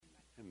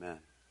Amen.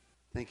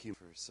 Thank you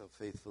for so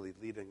faithfully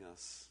leading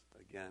us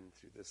again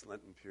through this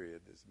Lenten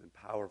period. There's been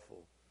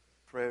powerful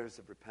prayers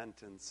of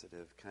repentance that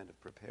have kind of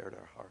prepared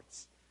our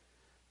hearts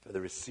for the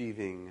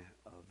receiving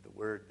of the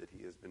word that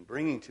he has been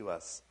bringing to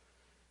us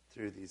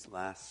through these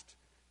last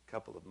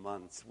couple of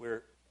months.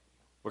 We're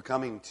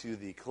coming to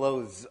the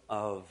close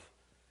of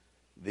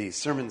the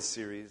sermon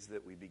series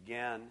that we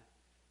began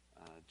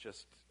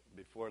just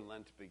before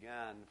Lent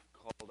began,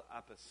 called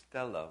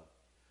Apostello,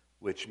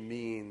 which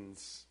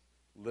means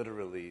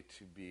literally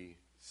to be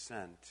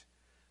sent.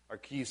 Our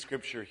key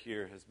scripture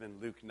here has been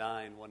Luke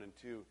 9, 1 and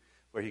 2,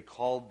 where he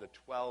called the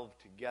 12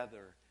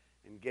 together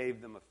and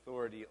gave them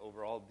authority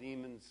over all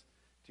demons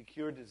to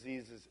cure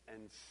diseases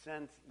and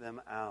sent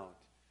them out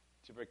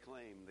to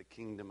proclaim the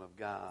kingdom of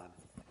God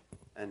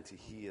and to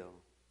heal.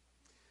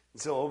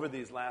 And so over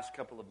these last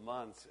couple of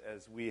months,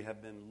 as we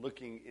have been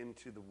looking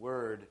into the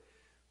Word,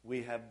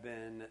 we have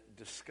been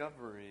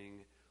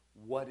discovering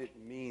what it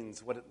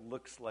means, what it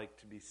looks like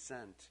to be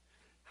sent,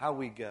 how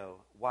we go,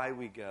 why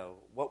we go,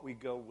 what we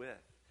go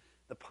with,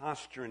 the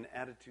posture and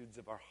attitudes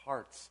of our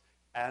hearts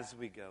as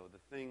we go, the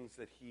things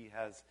that he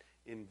has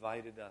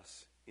invited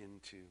us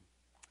into.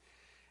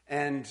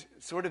 And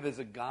sort of as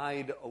a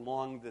guide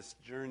along this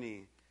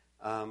journey,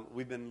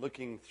 we've been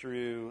looking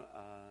through,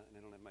 and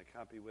I don't have my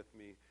copy with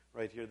me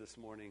right here this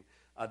morning,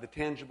 the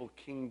Tangible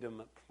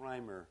Kingdom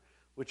Primer,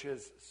 which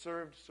has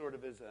served sort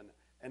of as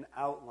an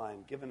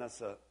outline, given us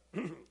a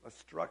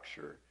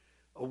structure,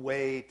 a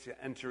way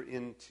to enter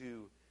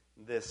into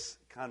this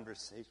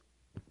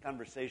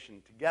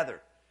conversation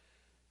together.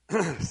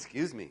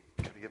 Excuse me,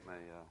 got to get my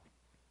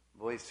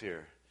voice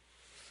here.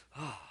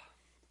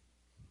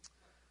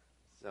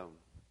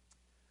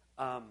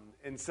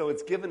 So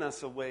it's given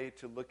us a way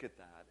to look at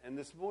that. And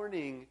this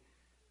morning,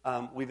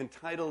 we've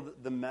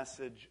entitled the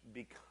message,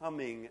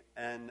 Becoming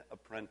an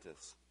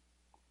Apprentice.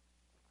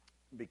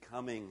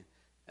 Becoming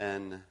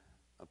an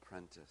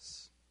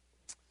Apprentice.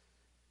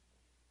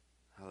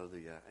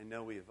 Hallelujah. I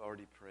know we have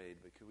already prayed,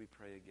 but could we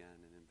pray again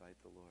and invite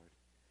the Lord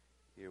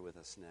here with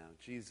us now?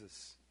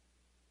 Jesus,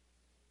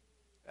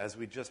 as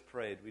we just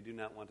prayed, we do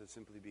not want to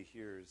simply be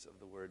hearers of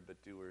the word,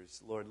 but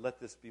doers. Lord, let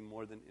this be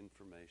more than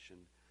information.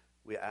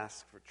 We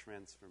ask for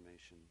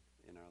transformation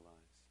in our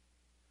lives.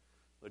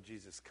 Lord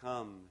Jesus,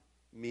 come,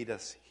 meet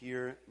us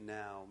here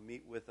now.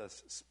 Meet with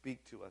us,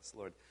 speak to us,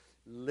 Lord.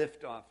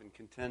 Lift off and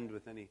contend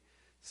with any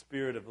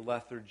spirit of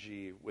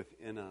lethargy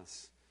within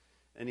us,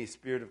 any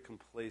spirit of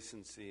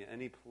complacency,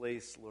 any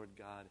place, Lord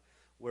God,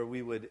 where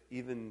we would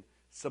even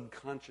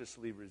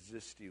subconsciously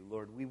resist you.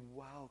 Lord, we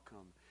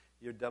welcome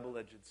your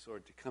double-edged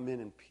sword to come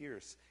in and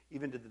pierce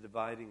even to the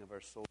dividing of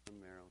our soul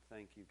and marrow.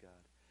 Thank you, God.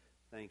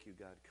 Thank you,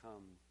 God.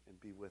 Come and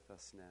be with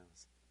us now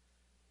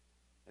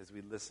as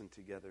we listen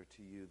together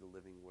to you, the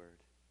living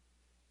word.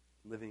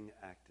 Living,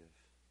 active,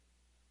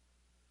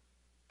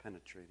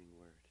 penetrating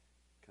word.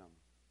 Come.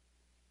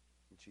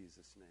 In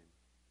Jesus'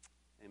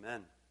 name. Amen.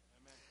 Amen.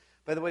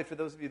 By the way, for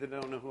those of you that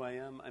don't know who I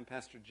am, I'm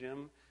Pastor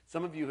Jim.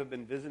 Some of you have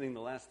been visiting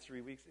the last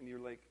 3 weeks, and you're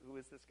like, who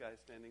is this guy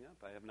standing up?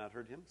 I have not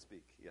heard him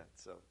speak yet.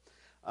 So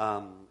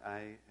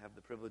I have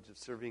the privilege of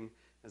serving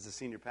as a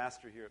senior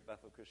pastor here at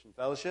Bethel Christian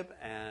Fellowship,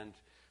 and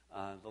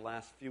the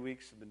last few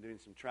weeks have been doing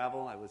some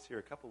travel. I was here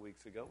a couple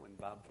weeks ago when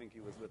Bob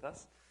Finke was with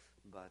us,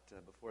 but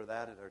before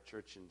that at our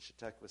church in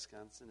Chautauqua,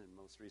 Wisconsin, and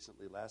most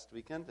recently last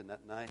weekend, Annette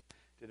and I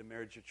did a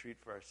marriage retreat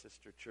for our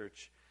sister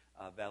church,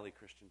 Valley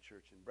Christian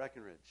Church in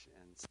Breckenridge.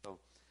 And so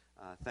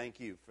thank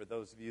you for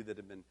those of you that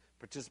have been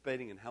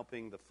participating and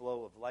helping the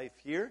flow of life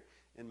here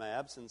in my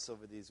absence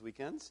over these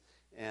weekends.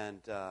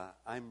 And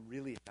I'm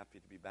really happy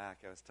to be back.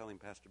 I was telling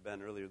Pastor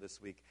Ben earlier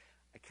this week,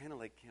 I kind of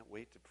can't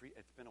wait to preach.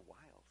 It's been a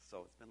while,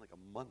 so it's been like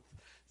a month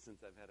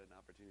since I've had an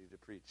opportunity to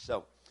preach.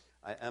 So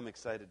I am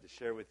excited to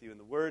share with you. And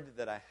the word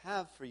that I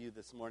have for you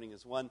this morning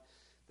is one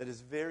that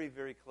is very,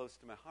 very close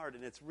to my heart.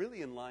 And it's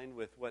really in line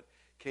with what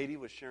Katie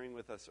was sharing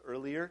with us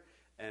earlier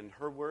and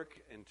her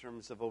work in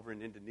terms of over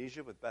in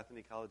Indonesia with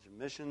Bethany College of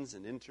Missions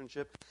and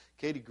internship.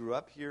 Katie grew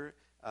up here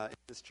in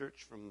this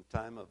church from the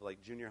time of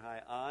junior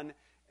high on.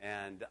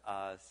 And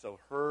so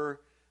her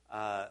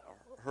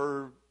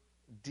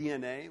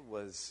DNA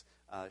was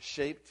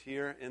shaped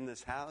here in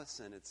this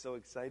house, and it's so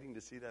exciting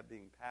to see that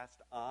being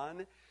passed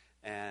on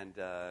and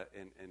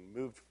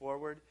moved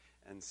forward.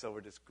 And so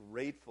we're just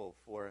grateful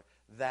for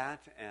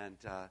that. And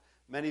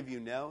many of you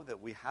know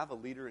that we have a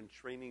leader in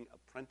training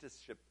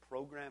apprenticeship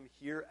program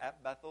here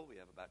at Bethel. We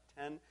have about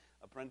 10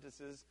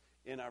 apprentices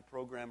in our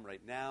program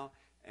right now,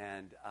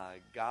 and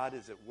God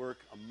is at work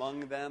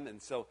among them.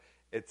 And so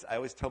I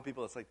always tell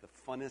people it's like the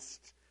funnest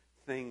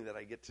thing that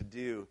I get to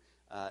do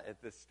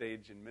at this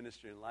stage in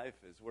ministry and life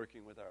is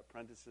working with our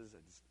apprentices. I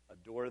just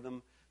adore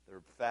them.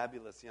 They're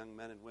fabulous young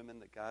men and women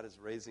that God is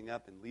raising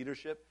up in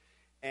leadership.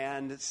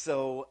 And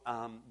so,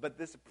 but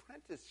this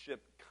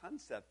apprenticeship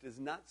concept is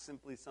not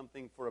simply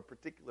something for a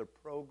particular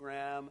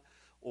program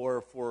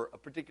or for a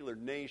particular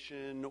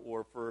nation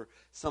or for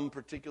some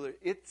particular,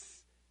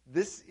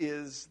 this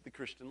is the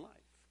Christian life.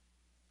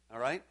 All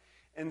right?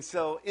 And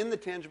so in the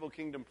Tangible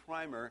Kingdom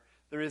Primer,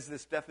 there is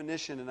this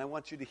definition, and I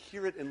want you to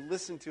hear it and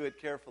listen to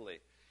it carefully.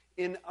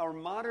 In our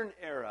modern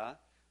era,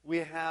 we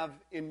have,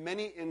 in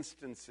many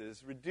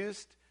instances,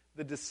 reduced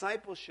the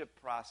discipleship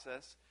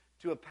process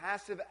to a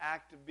passive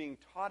act of being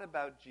taught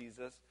about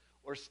Jesus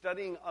or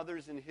studying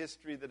others in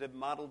history that have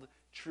modeled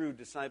true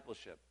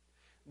discipleship.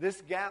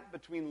 This gap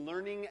between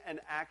learning and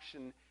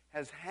action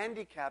has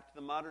handicapped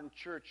the modern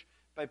church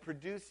by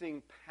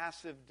producing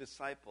passive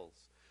disciples.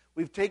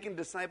 We've taken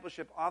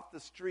discipleship off the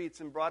streets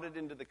and brought it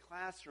into the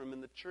classroom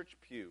and the church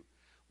pew.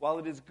 While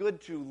it is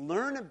good to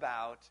learn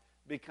about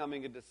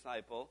becoming a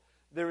disciple,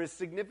 there is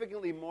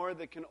significantly more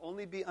that can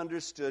only be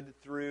understood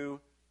through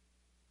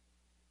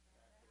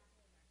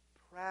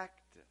practice.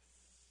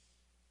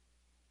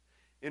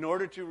 In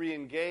order to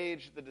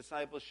re-engage the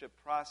discipleship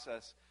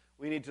process,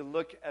 we need to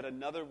look at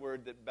another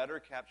word that better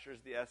captures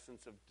the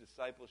essence of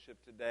discipleship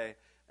today,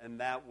 and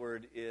that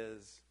word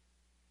is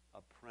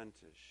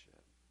apprenticeship.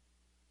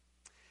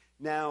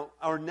 Now,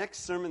 our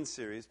next sermon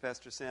series,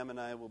 Pastor Sam and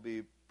I will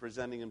be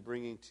presenting and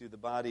bringing to the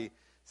body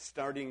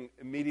starting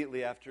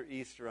immediately after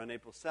Easter on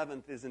April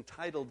 7th, is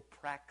entitled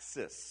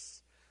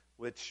Praxis,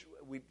 which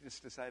we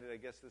just decided, I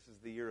guess this is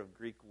the year of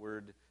Greek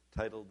word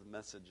titled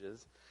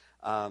messages,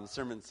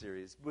 sermon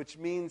series, which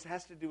means,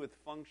 has to do with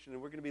function.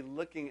 And we're going to be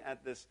looking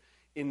at this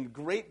in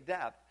great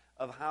depth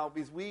of how,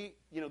 because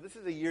this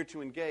is a year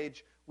to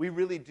engage. We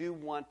really do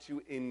want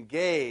to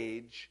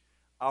engage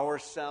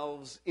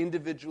ourselves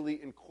individually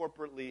and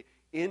corporately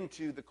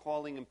into the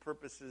calling and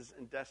purposes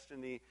and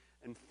destiny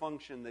and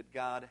function that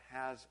God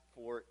has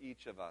for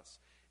each of us.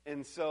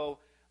 And so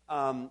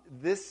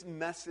this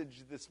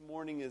message this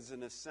morning is,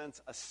 in a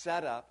sense, a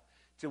setup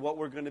to what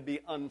we're going to be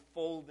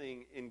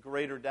unfolding in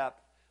greater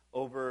depth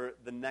over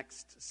the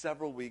next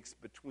several weeks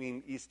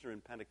between Easter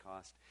and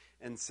Pentecost.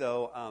 And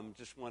so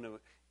just want to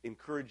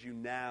encourage you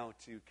now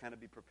to kind of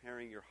be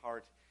preparing your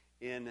heart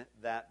in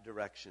that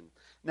direction.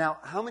 Now,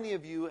 how many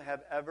of you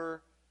have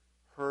ever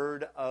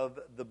heard of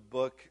the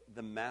book,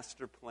 The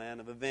Master Plan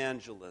of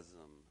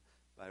Evangelism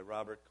by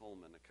Robert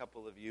Coleman? A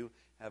couple of you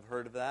have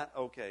heard of that?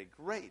 Okay,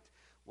 great.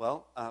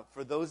 Well,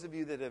 for those of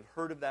you that have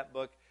heard of that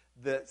book,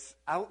 the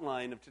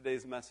outline of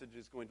today's message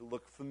is going to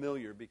look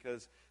familiar,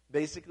 because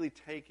basically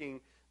taking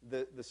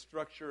the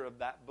structure of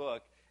that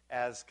book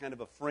as kind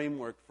of a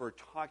framework for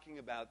talking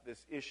about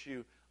this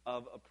issue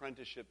of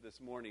apprenticeship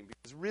this morning.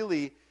 Because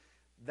really,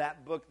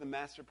 that book, The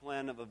Master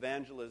Plan of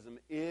Evangelism,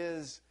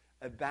 is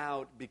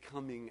about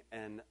becoming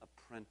an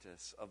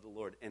apprentice of the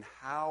Lord and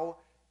how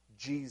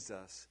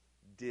Jesus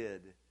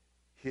did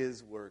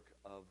his work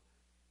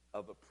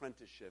of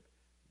apprenticeship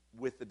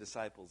with the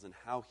disciples, and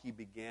how he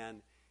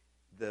began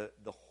the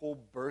whole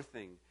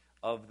birthing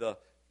of the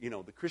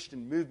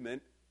Christian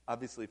movement.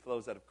 Obviously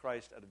flows out of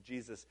Christ, out of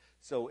Jesus.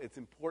 So it's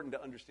important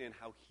to understand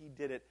how he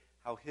did it,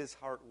 how his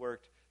heart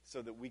worked,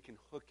 so that we can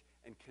hook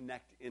and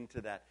connect into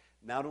that.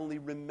 Not only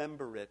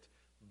remember it,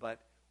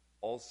 but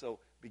also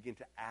begin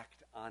to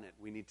act on it.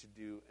 We need to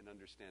do and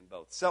understand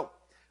both. So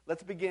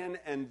let's begin,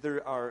 and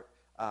there are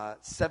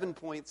 7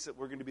 points that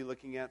we're going to be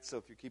looking at. So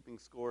if you're keeping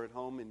score at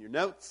home in your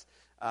notes,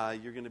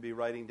 you're going to be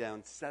writing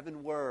down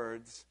 7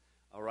 words,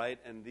 all right?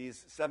 And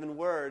these 7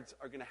 words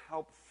are going to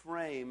help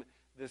frame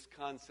this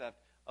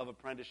concept of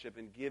apprenticeship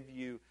and give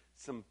you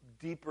some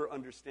deeper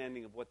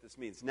understanding of what this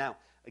means. Now,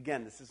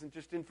 again, this isn't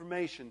just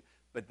information,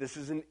 but this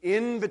is an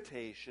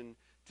invitation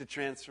to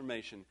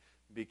transformation,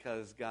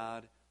 because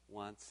God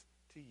wants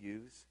to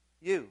use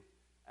you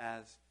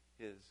as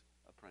his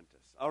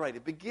apprentice. All right,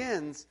 it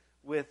begins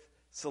with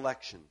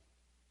selection.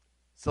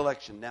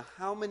 Selection. Now,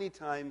 how many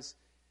times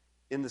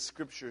in the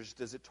Scriptures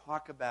does it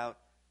talk about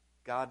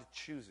God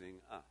choosing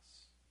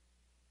us?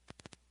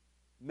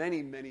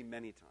 Many, many,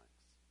 many times.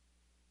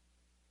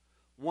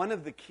 One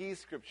of the key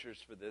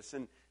scriptures for this,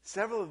 and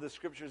several of the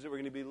scriptures that we're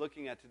going to be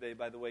looking at today,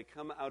 by the way,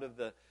 come out of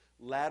the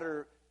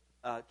latter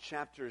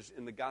chapters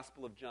in the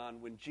Gospel of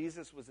John, when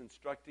Jesus was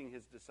instructing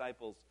his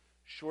disciples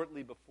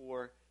shortly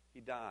before he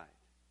died.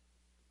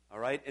 All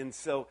right? And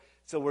so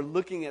we're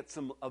looking at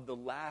some of the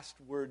last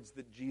words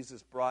that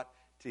Jesus brought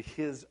to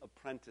his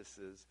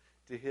apprentices,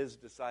 to his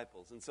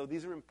disciples. And so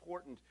these are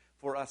important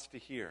for us to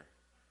hear.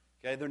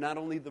 Okay? They're not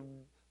only the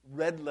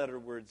red letter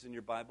words in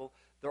your Bible,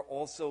 they're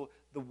also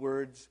the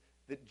words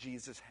that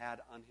Jesus had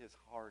on his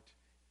heart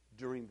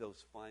during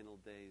those final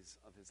days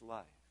of his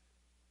life.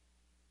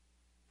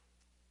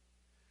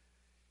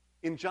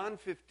 In John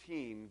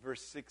 15,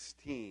 verse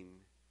 16,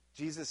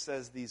 Jesus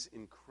says these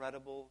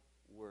incredible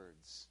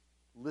words.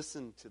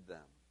 Listen to them.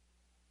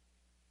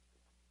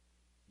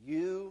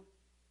 You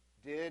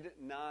did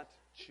not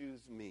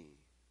choose me,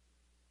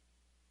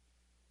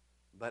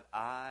 but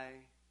I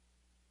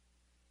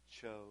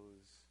chose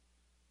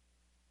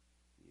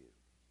you.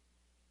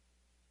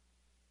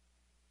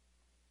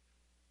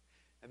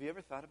 Have you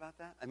ever thought about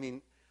that? I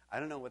mean, I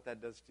don't know what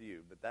that does to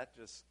you, but that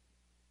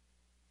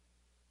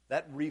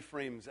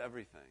reframes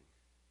everything.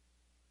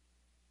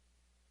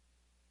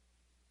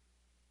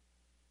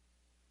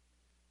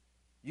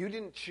 You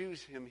didn't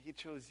choose him, he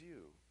chose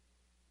you.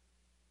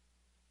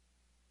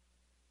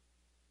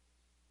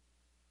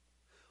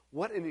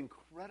 What an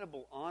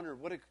incredible honor.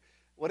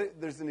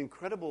 There's an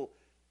incredible,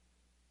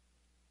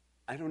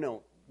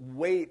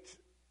 weight,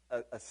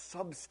 a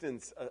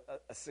substance,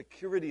 a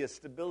security, a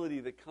stability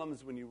that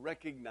comes when you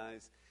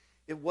recognize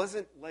it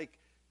wasn't like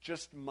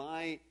just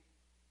my,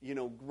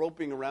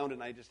 groping around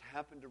and I just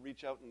happened to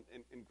reach out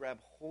and grab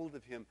hold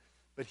of him.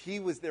 But he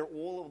was there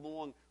all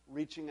along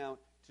reaching out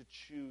to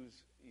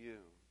choose you.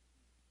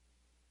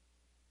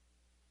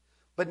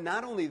 But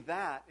not only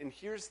that, and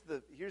here's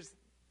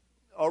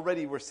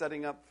already we're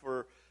setting up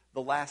for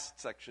the last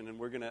section,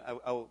 and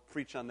I'll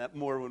preach on that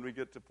more when we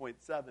get to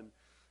point 7.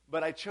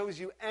 But I chose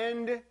you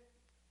and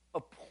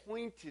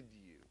appointed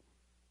you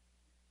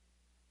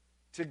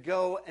to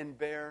go and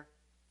bear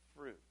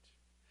fruit.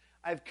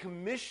 I've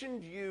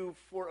commissioned you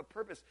for a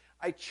purpose.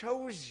 I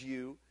chose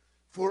you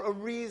for a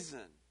reason.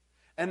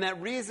 And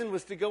that reason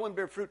was to go and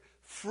bear fruit.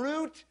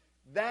 Fruit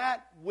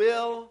that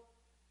will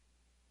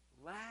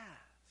last.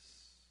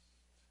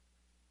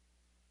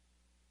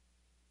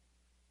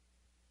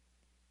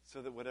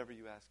 So that whatever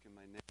you ask in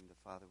my name, the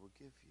Father will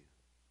give you.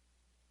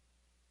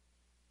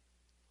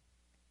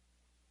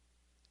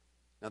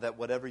 Now that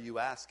whatever you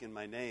ask in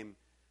my name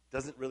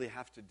doesn't really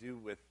have to do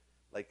with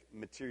like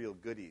material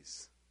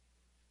goodies.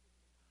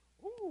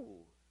 Ooh,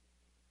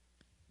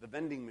 the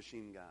vending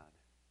machine God.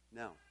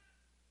 No.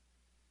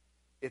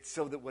 It's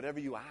so that whatever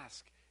you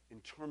ask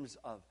in terms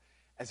of,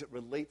 as it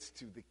relates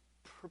to the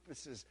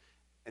purposes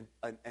and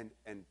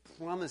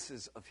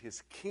promises of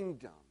his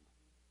kingdom,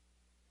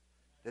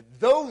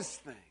 that those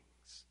things,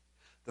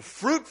 the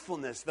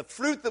fruitfulness, the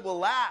fruit that will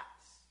last.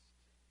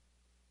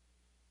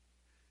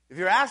 If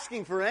you're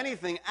asking for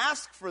anything,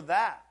 ask for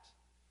that.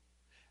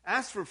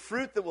 Ask for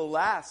fruit that will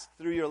last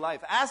through your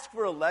life. Ask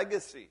for a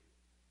legacy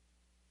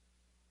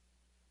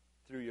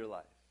through your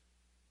life.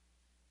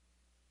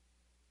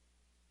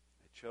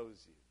 I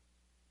chose you.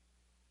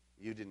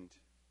 You didn't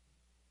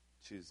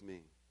choose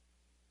me.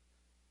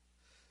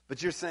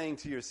 But you're saying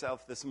to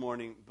yourself this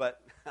morning, but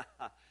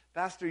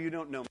Pastor, you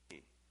don't know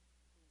me.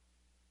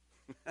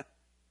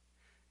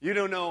 You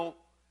don't know,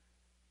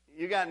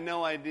 you got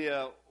no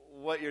idea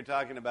what you're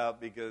talking about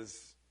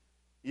because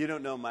you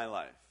don't know my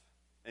life.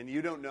 And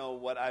you don't know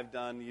what I've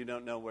done. You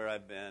don't know where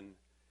I've been.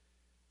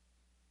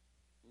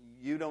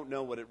 You don't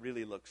know what it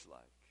really looks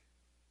like.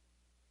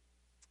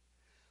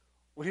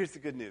 Well, here's the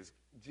good news.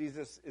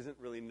 Jesus isn't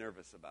really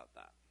nervous about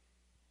that.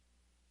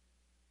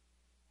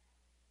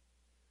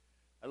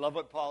 I love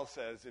what Paul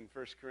says in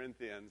 1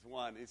 Corinthians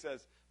 1. He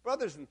says,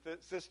 brothers and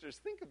sisters,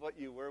 think of what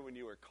you were when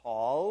you were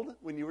called,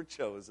 when you were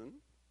chosen.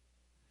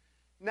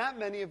 Not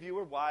many of you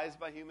were wise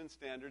by human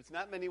standards.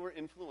 Not many were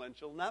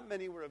influential. Not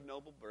many were of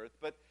noble birth.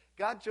 But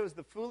God chose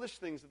the foolish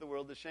things of the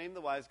world to shame the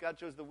wise. God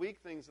chose the weak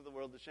things of the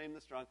world to shame the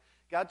strong.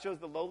 God chose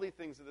the lowly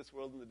things of this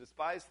world and the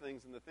despised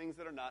things and the things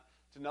that are not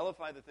to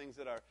nullify the things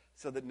that are,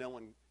 so that no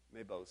one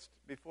may boast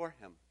before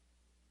him.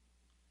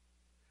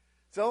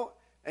 So,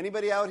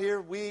 anybody out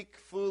here weak,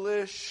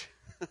 foolish?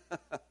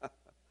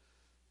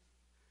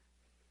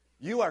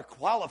 You are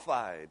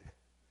qualified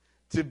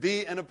to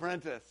be an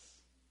apprentice.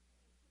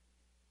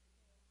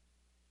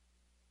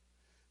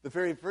 The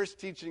very first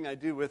teaching I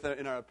do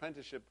in our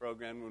apprenticeship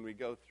program, when we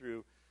go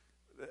through,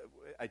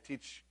 I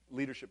teach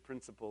leadership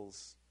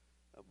principles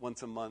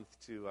once a month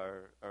to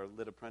our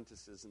lit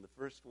apprentices. And the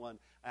first one,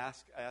 I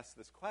ask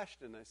this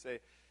question. I say,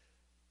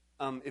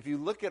 if you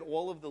look at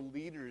all of the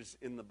leaders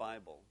in the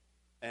Bible,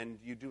 and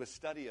you do a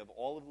study of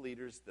all of the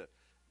leaders,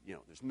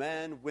 there's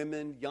men,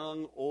 women,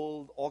 young,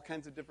 old, all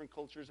kinds of different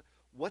cultures.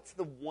 What's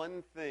the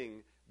one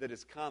thing that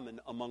is common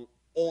among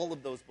all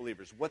of those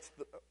believers?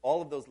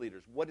 All of those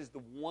leaders? What is the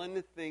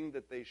one thing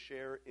that they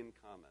share in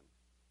common?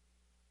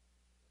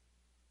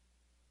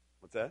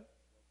 What's that?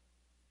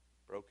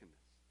 Brokenness.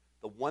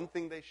 The one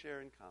thing they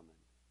share in common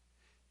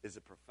is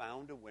a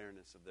profound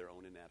awareness of their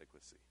own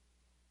inadequacy.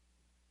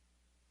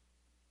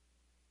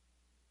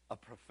 A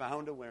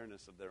profound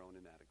awareness of their own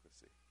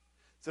inadequacy.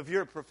 So if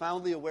you're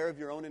profoundly aware of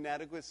your own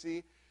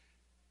inadequacy,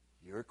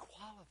 you're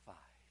qualified.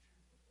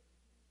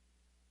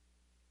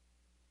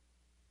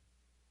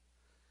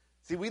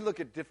 See, we look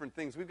at different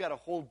things. We've got a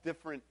whole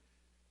different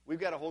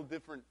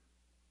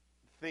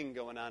thing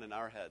going on in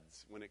our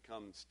heads when it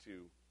comes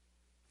to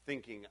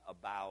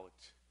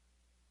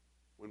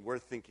when we're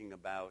thinking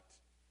about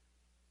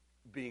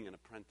being an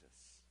apprentice.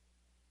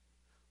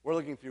 We're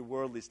looking through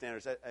worldly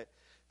standards.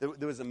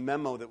 There was a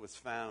memo that was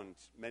found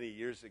many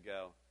years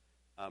ago,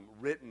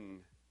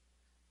 written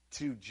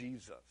to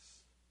Jesus.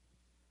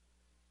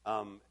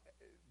 And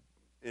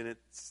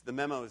the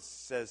memo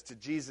says, to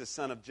Jesus,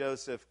 son of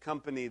Joseph,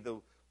 company,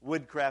 the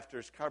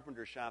woodcrafter's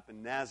carpenter shop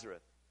in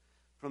Nazareth,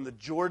 from the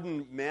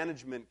Jordan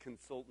Management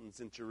Consultants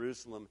in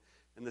Jerusalem,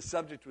 and the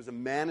subject was a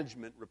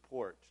management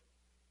report.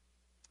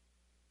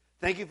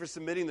 Thank you for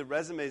submitting the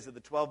resumes of the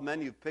 12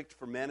 men you've picked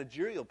for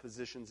managerial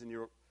positions in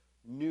your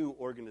new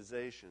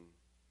organization.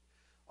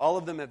 All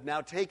of them have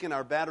now taken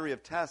our battery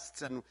of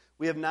tests, and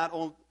we have not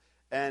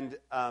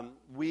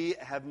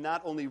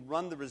only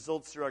run the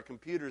results through our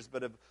computers,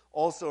 but have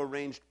also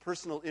arranged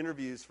personal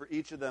interviews for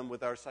each of them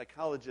with our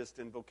psychologist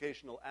and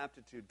vocational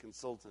aptitude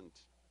consultant.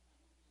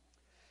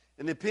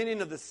 In the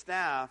opinion of the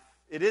staff,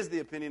 it is the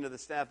opinion of the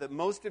staff that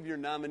most of your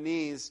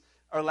nominees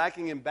are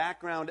lacking in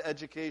background,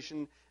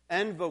 education,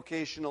 and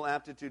vocational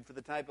aptitude for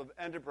the type of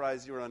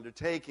enterprise you are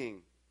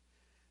undertaking.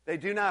 They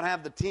do not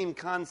have the team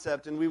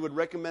concept, and we would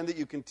recommend that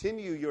you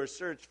continue your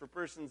search for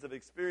persons of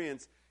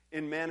experience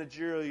in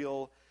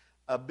managerial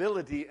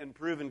ability and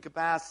proven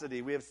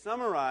capacity. We have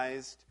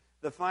summarized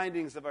the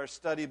findings of our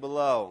study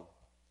below.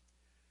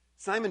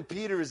 Simon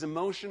Peter is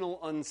emotional,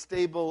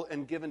 unstable,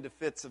 and given to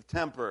fits of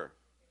temper.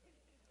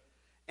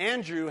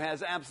 Andrew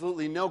has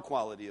absolutely no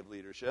quality of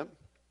leadership.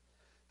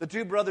 The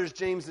two brothers,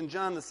 James and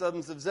John, the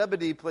sons of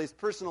Zebedee, place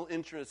personal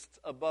interests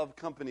above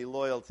company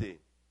loyalty.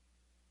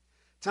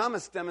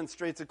 Thomas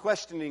demonstrates a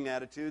questioning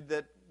attitude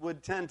that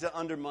would tend to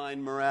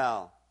undermine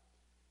morale.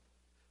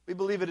 We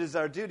believe it is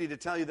our duty to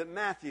tell you that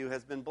Matthew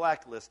has been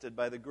blacklisted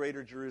by the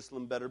Greater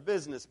Jerusalem Better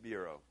Business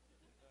Bureau.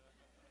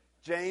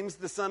 James,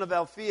 the son of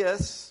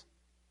Alphaeus,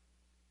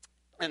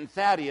 and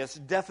Thaddeus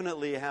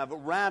definitely have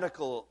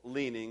radical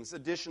leanings.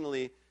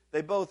 Additionally,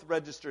 they both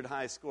registered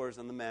high scores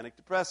on the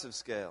manic-depressive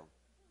scale.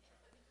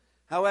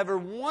 However,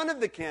 one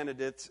of the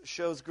candidates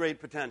shows great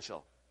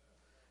potential.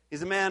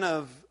 He's a man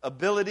of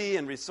ability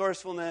and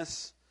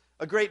resourcefulness,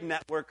 a great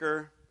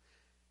networker,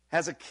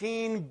 has a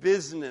keen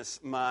business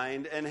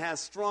mind, and has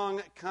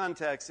strong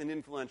contacts in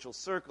influential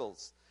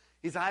circles.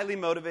 He's highly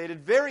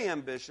motivated, very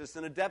ambitious,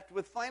 and adept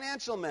with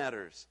financial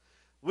matters.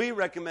 We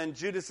recommend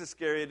Judas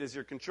Iscariot as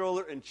your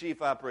controller and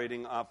chief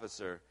operating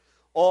officer.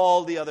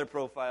 All the other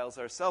profiles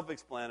are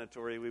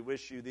self-explanatory. We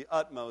wish you the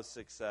utmost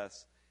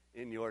success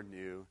in your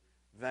new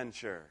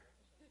venture.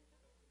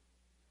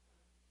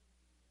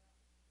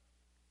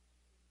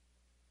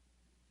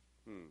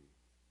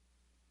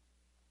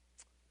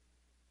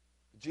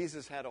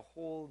 Jesus had a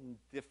whole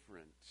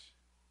different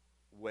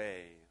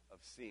way of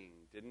seeing,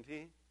 didn't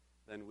he,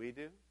 than we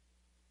do?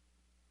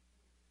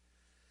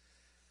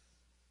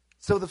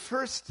 So the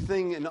first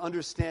thing in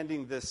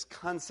understanding this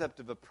concept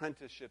of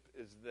apprenticeship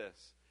is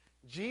this.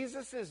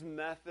 Jesus'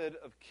 method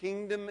of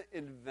kingdom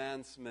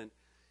advancement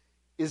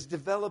is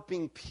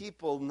developing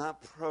people,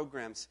 not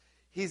programs.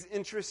 He's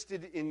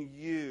interested in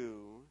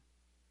you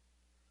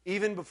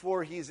even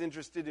before he's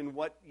interested in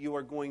what you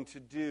are going to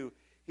do.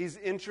 He's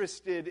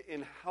interested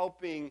in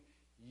helping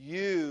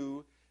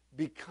you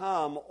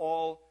become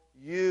all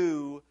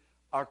you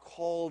are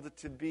called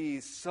to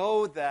be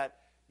so that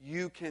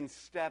you can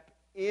step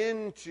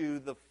into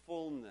the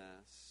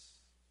fullness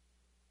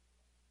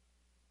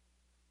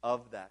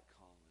of that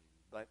calling.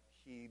 But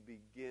he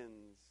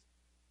begins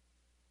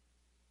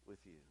with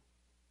you.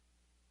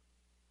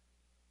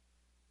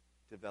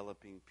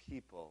 Developing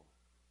people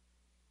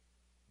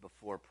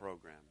before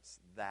programs.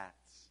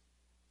 That's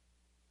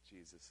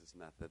Jesus'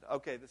 method.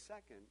 Okay, the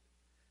second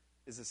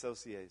is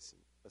association.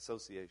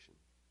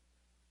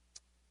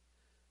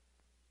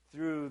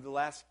 Through the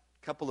last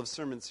couple of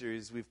sermon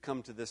series, we've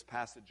come to this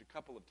passage a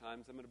couple of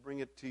times. I'm going to bring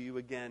it to you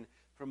again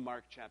from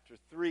Mark chapter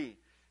 3.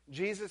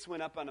 Jesus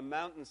went up on a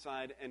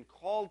mountainside and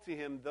called to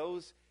him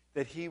those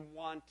that he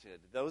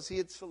wanted, those he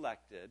had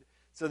selected.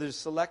 So there's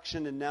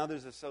selection and now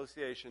there's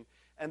association.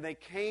 And they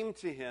came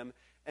to him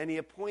and he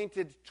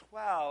appointed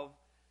 12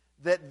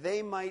 that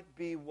they might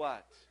be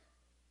what?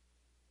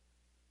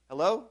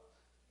 Hello?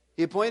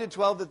 He appointed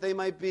 12 that they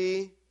might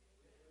be...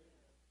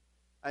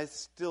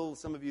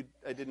 some of you,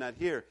 I did not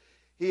hear.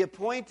 He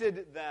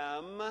appointed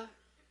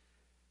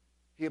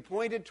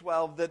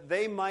 12 that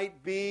they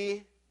might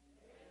be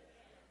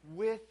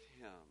with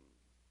him.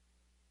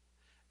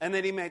 And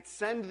that he might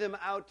send them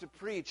out to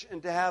preach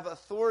and to have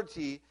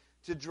authority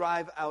to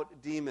drive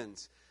out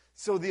demons.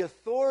 So the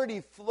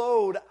authority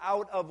flowed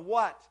out of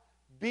what?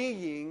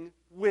 Being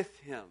with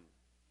him.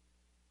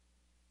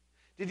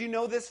 Did you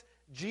know this?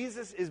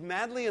 Jesus is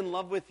madly in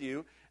love with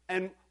you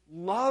and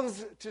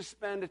loves to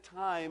spend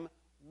time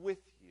with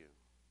you.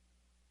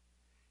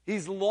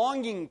 He's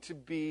longing to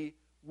be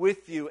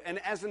with you. And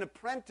as an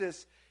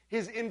apprentice,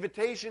 his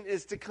invitation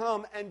is to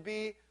come and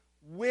be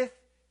with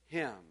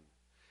him.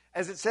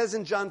 As it says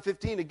in John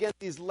 15, again,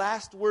 these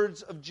last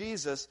words of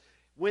Jesus,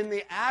 when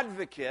the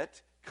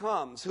advocate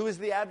comes. Who is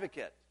the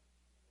advocate?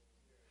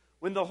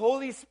 When the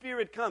Holy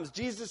Spirit comes,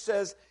 Jesus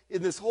says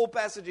in this whole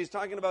passage, he's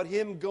talking about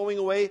him going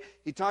away.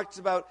 He talks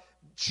about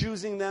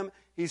choosing them.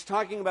 He's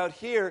talking about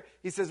here,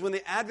 he says, when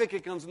the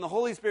advocate comes, when the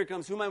Holy Spirit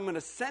comes, whom I'm going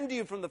to send to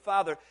you from the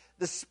Father,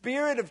 the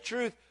Spirit of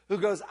truth who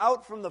goes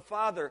out from the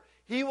Father,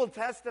 he will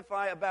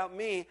testify about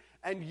me,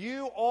 and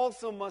you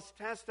also must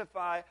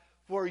testify,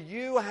 for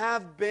you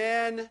have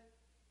been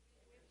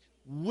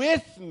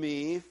with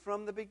me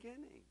from the beginning.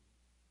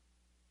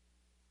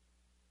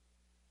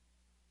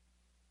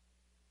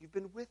 You've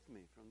been with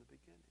me from the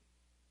beginning.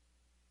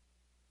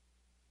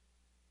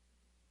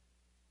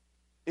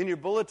 In your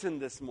bulletin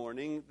this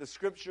morning, the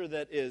scripture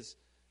that is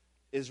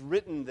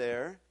written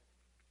there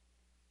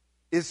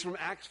is from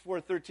Acts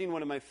 4:13,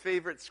 one of my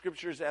favorite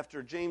scriptures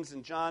after James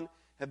and John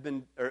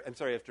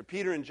after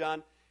Peter and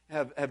John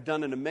have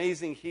done an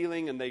amazing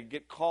healing, and they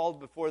get called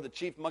before the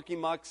chief mucky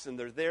mucks, and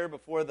they're there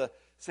before the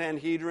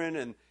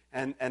Sanhedrin,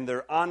 and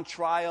they're on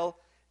trial.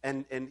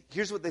 And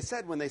here's what they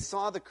said. When they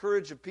saw the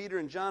courage of Peter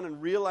and John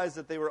and realized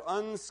that they were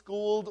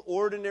unschooled,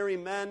 ordinary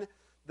men,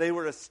 they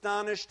were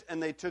astonished,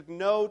 and they took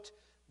note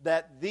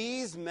that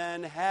these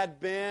men had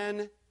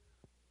been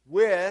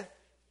with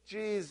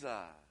Jesus.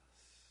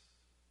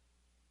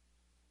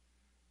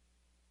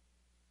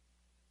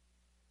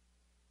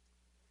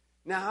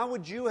 Now, how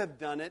would you have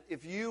done it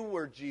if you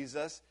were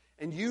Jesus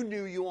and you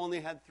knew you only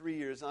had 3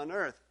 years on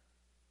earth?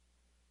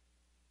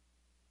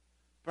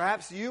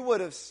 Perhaps you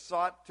would have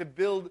sought to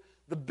build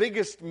the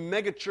biggest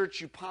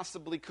megachurch you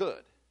possibly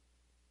could.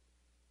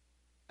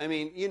 I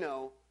mean,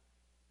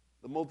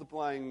 the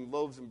multiplying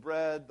loaves and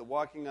bread, the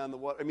walking on the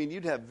water. I mean,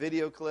 you'd have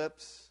video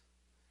clips.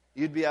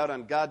 You'd be out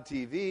on God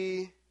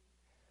TV.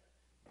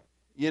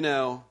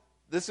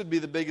 This would be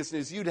the biggest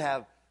news. You'd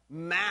have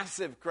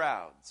massive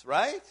crowds,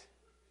 right?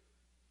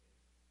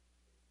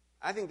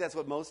 I think that's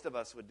what most of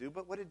us would do,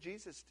 but what did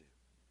Jesus do?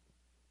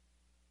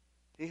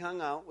 He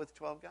hung out with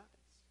 12 guys.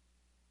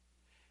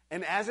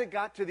 And as it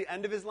got to the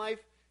end of his life,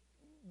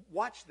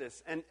 watch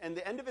this, and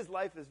the end of his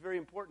life is very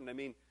important. I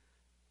mean,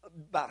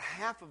 about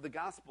half of the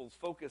Gospels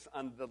focus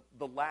on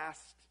the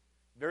last,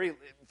 in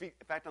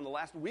fact, on the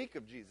last week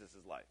of Jesus'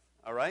 life,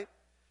 all right?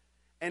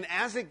 And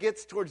as it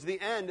gets towards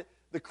the end,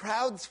 the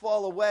crowds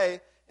fall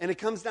away, and it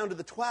comes down to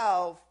the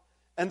 12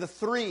 and the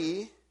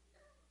 3.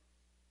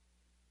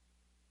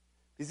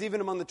 Because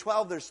even among the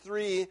 12, there's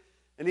 3,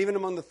 and even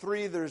among the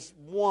 3, there's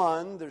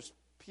 1. There's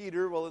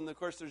Peter, well, and of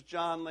course, there's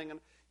John,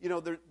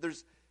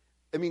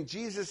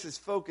 Jesus'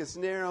 focus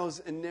narrows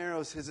and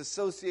narrows. His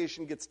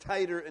association gets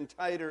tighter and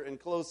tighter and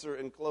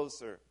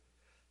closer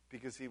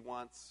because he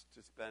wants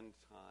to spend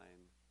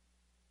time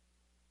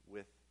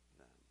with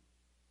them.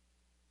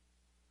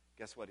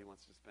 Guess what? He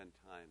wants to spend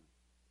time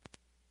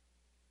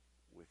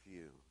with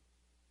you.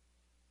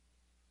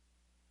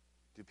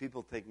 Do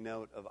people take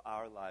note of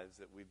our lives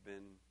that we've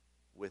been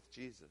with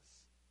Jesus?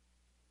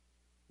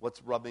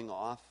 What's rubbing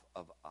off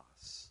of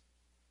us?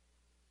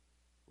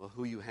 Well,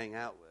 who you hang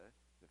out with,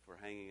 if we're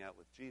hanging out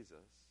with Jesus.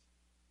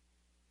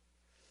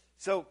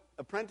 So,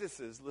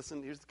 apprentices,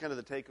 listen, here's kind of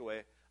the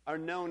takeaway, are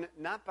known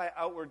not by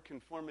outward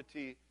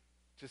conformity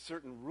to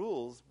certain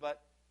rules,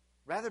 but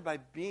rather by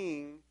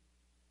being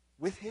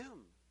with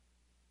him.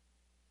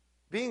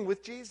 Being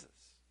with Jesus.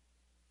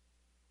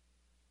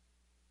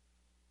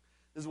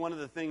 This is one of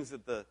the things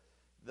that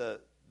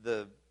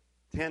the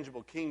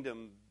tangible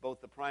kingdom,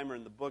 both the primer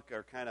and the book,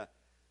 are kind of,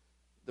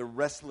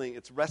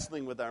 it's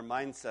wrestling with our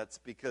mindsets,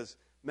 because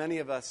many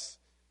of us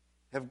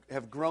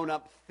have grown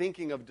up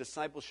thinking of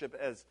discipleship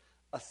as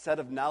a set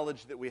of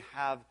knowledge that we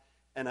have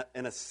and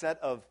a set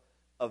of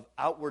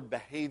outward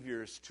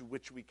behaviors to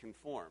which we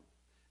conform.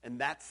 And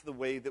that's the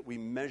way that we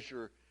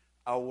measure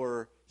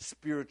our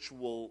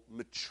spiritual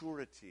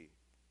maturity.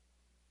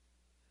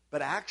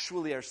 But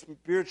actually, our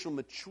spiritual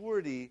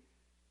maturity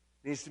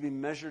needs to be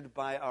measured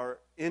by our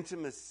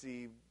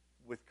intimacy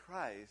with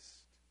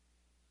Christ.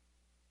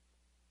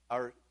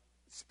 Our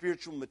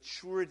spiritual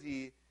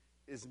maturity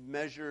is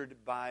measured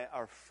by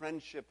our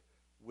friendship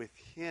with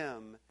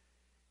him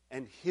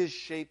and his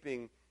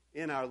shaping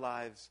in our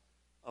lives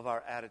of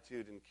our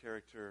attitude and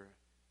character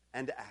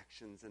and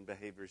actions and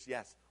behaviors.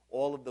 Yes,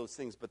 all of those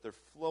things, but they're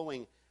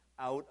flowing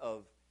out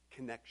of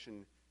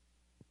connection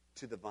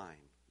to the vine.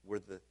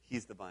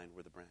 He's the vine,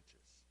 we're the branches.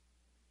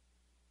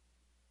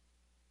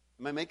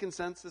 Am I making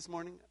sense this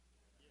morning?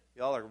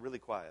 Y'all are really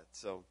quiet,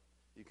 so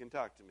you can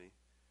talk to me.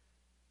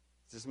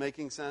 Is this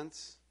making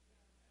sense?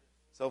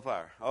 So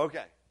far.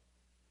 Okay.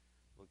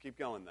 We'll keep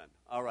going then.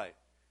 All right.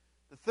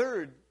 The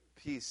third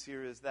piece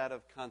here is that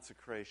of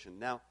consecration.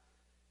 Now,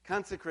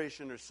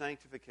 consecration or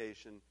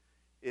sanctification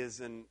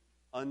is an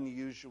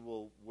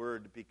unusual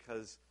word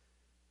because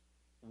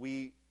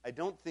I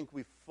don't think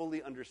we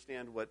fully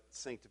understand what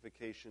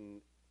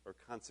sanctification or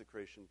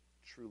consecration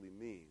truly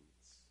means.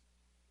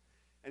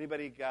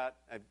 Anybody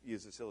I've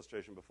used this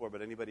illustration before,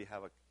 but anybody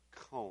have a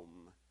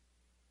comb?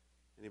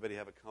 Anybody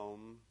have a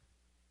comb?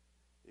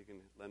 You can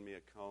lend me a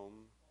comb.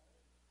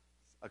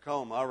 A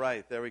comb, all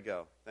right, there we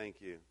go. Thank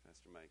you,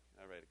 Pastor Mike.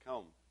 All right, a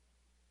comb.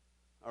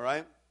 All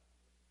right?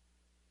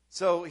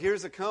 So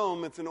here's a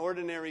comb. It's an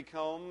ordinary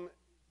comb.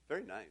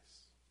 Very nice.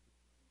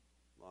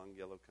 Long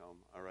yellow comb,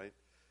 all right?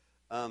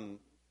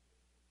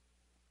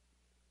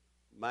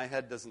 My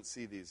head doesn't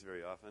see these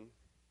very often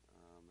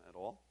at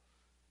all.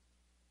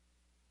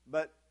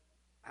 But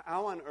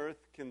how on earth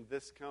can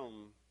this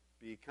comb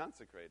be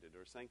consecrated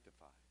or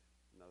sanctified?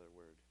 Another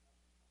word.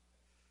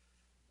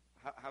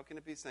 How can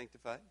it be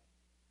sanctified?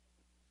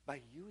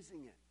 By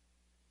using it.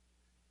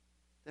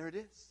 There it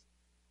is.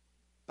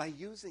 By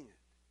using it.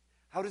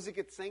 How does it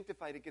get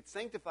sanctified? It gets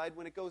sanctified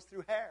when it goes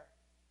through hair.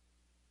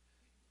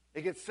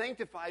 It gets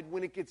sanctified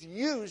when it gets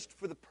used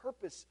for the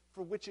purpose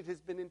for which it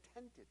has been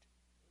intended.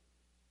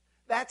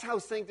 That's how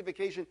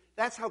sanctification,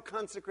 that's how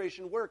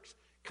consecration works.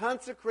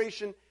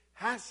 Consecration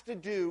has to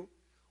do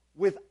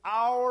with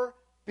our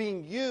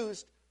being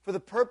used for the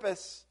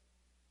purpose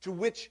to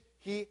which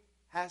he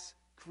has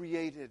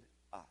created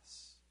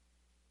us.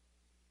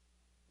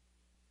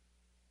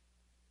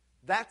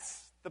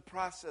 That's the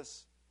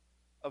process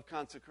of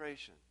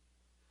consecration.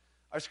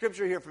 Our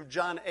scripture here from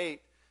John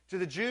 8, to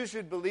the Jews who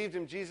had believed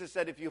him, Jesus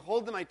said, if you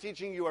hold to my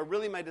teaching, you are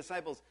really my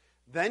disciples.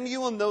 Then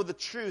you will know the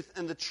truth,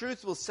 and the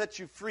truth will set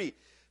you free.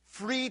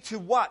 Free to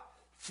what?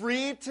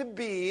 Free to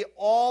be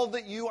all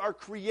that you are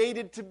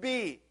created to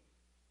be.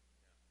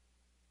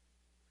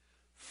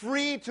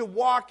 Free to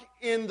walk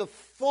in the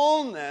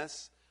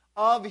fullness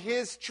of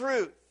his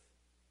truth.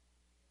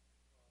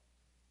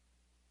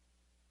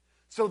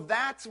 So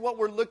that's what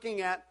we're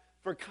looking at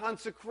for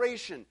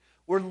consecration.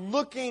 We're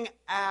looking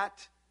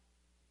at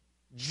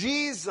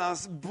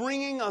Jesus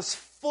bringing us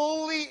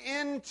fully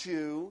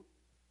into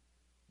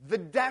the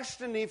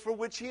destiny for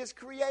which he has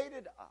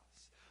created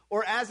us.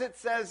 Or as it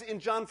says in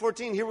John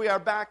 14, here we are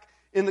back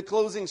in the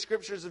closing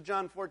scriptures of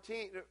John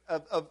 14,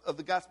 of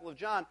the Gospel of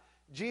John.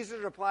 Jesus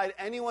replied,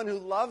 anyone who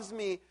loves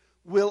me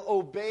will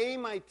obey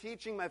my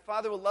teaching. My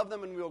Father will love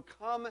them, and we will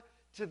come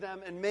to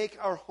them and make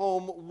our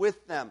home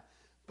with them.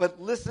 But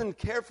listen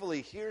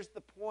carefully. Here's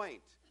the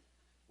point.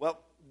 Well,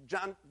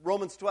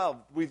 Romans 12,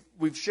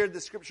 we've shared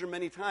this scripture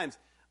many times.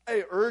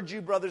 I urge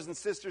you, brothers and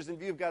sisters, in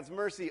view of God's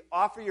mercy,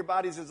 offer your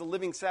bodies as a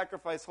living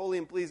sacrifice, holy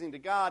and pleasing to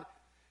God.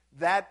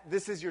 That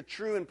this is your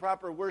true and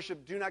proper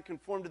worship. Do not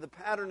conform to the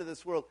pattern of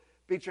this world.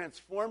 Be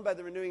transformed by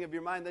the renewing of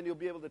your mind. Then you'll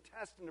be able to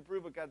test and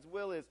approve what God's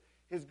will is,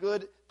 his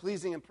good,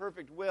 pleasing, and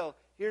perfect will.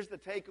 Here's the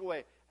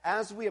takeaway.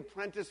 As we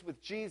apprentice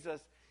with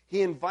Jesus,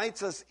 he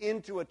invites us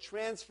into a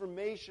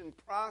transformation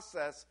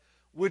process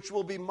which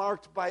will be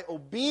marked by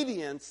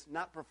obedience,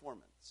 not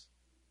performance.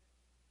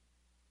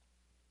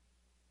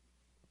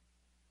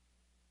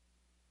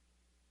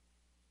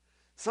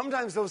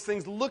 Sometimes those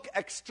things look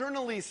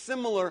externally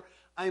similar.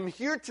 I'm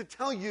here to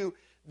tell you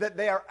that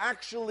they are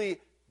actually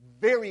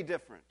very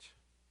different.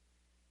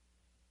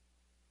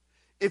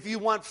 If you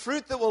want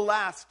fruit that will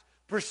last,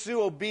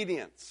 pursue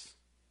obedience.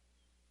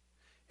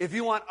 If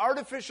you want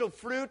artificial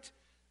fruit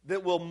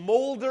that will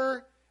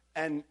molder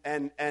and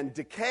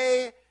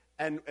decay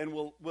and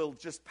will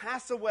just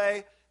pass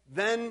away,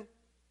 then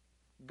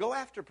go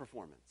after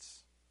performance.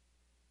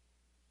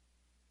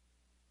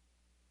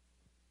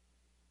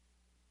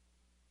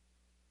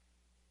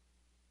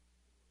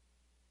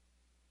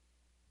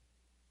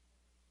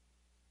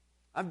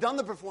 I've done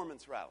the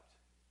performance route.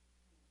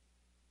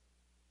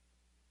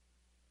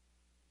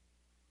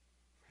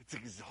 It's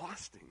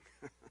exhausting.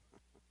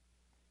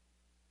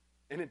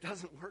 And it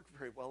doesn't work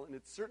very well, and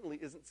it certainly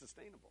isn't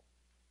sustainable.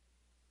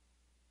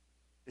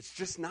 It's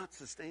just not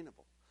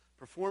sustainable.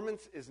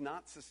 Performance is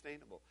not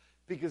sustainable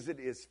because it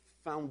is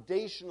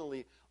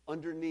foundationally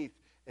underneath.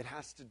 It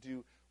has to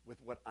do with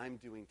what I'm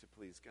doing to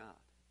please God.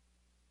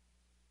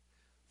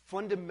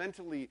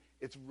 Fundamentally,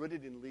 it's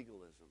rooted in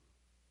legalism,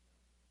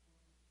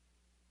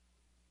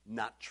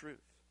 not truth.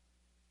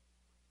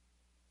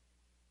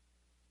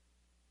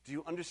 Do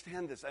you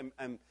understand this?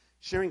 I'm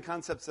sharing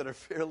concepts that are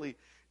fairly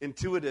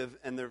intuitive,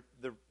 and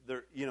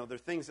they're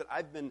things that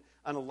I've been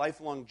on a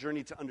lifelong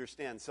journey to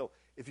understand. So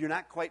if you're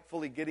not quite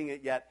fully getting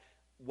it yet,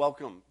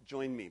 welcome,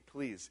 join me,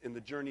 please, in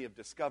the journey of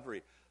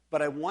discovery.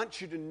 But I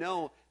want you to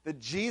know that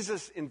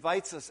Jesus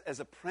invites us as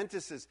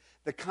apprentices.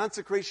 The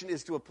consecration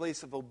is to a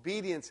place of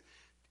obedience.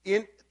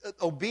 In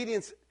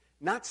obedience,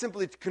 not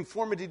simply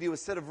conformity to a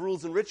set of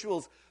rules and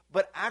rituals,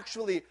 but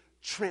actually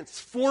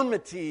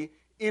transformity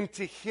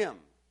into him.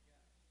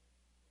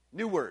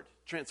 New word,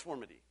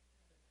 transformity.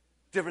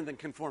 Different than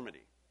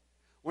conformity.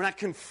 We're not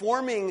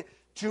conforming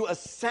to a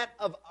set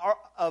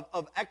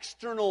of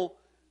external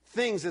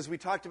things, as we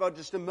talked about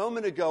just a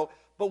moment ago,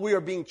 but we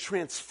are being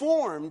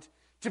transformed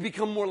to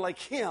become more like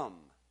him.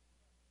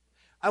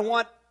 I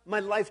want my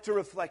life to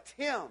reflect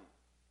him.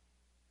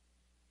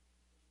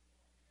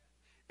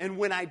 And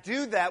when I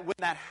do that, when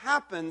that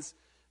happens,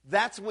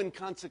 that's when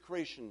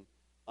consecration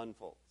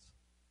unfolds.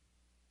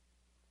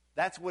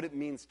 That's what it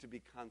means to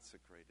be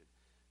consecrated,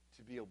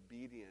 to be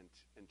obedient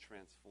and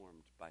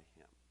transformed by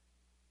him.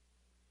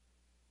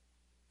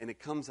 And it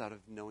comes out of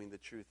knowing the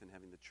truth and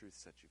having the truth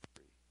set you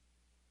free.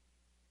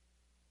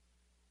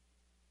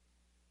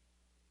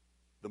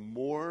 The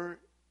more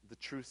the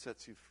truth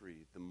sets you free,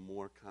 the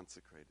more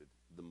consecrated,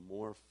 the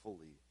more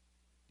fully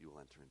you will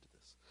enter into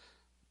this.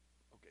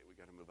 Okay, we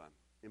got to move on.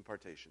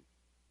 Impartation.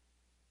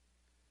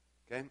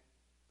 Okay?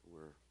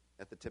 We're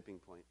at the tipping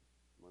point.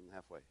 More than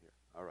halfway here.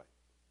 All right.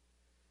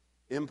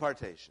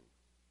 Impartation.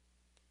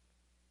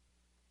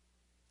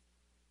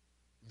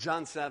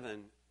 John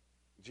 7,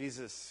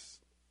 Jesus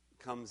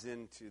comes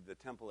into the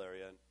temple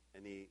area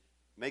and he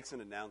makes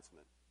an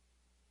announcement.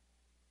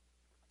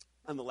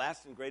 On the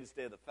last and greatest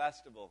day of the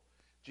festival,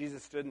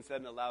 Jesus stood and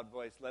said in a loud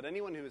voice, "Let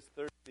anyone who is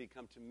thirsty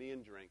come to me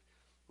and drink.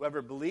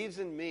 Whoever believes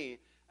in me,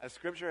 as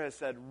Scripture has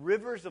said,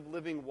 rivers of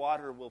living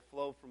water will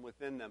flow from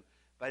within them."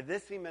 By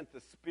this he meant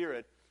the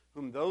Spirit,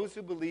 whom those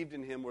who believed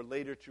in him were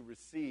later to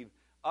receive.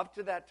 Up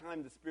to that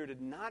time, the Spirit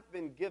had not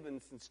been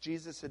given since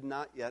Jesus had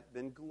not yet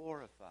been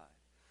glorified.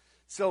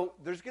 So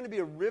there's going to be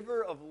a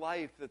river of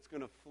life that's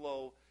going to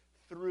flow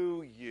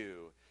through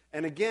you.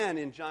 And again,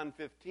 in John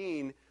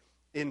 15,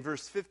 in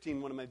verse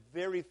 15, one of my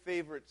very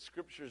favorite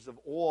scriptures of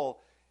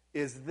all,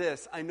 is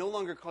this: I no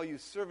longer call you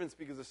servants,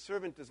 because a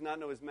servant does not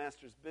know his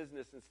master's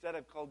business. Instead,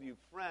 I've called you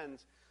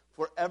friends,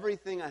 for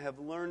everything I have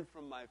learned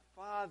from my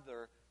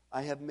Father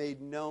I have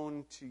made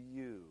known to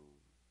you.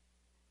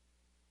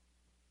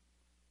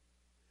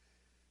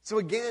 So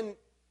again,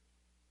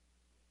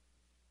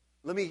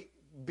 let me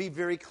be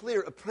very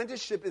clear.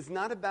 Apprenticeship is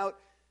not about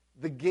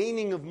the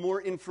gaining of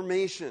more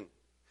information.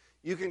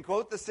 You can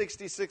quote the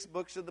 66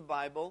 books of the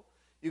Bible.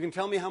 You can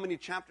tell me how many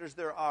chapters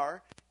there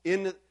are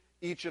in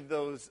each of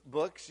those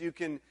books. You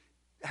can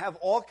have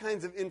all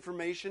kinds of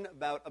information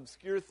about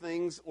obscure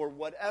things or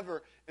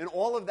whatever, and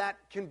all of that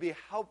can be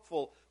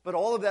helpful, but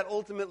all of that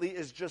ultimately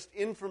is just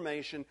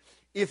information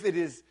if it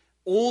is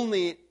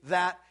only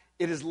that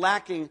it is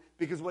lacking,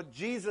 because what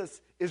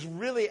Jesus is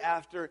really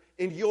after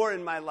in your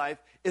and my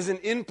life is an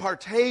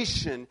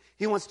impartation.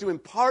 He wants to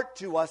impart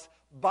to us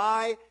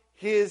by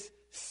His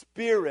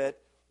Spirit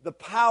the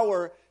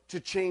power to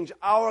change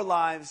our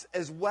lives,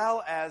 as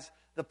well as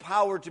the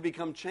power to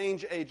become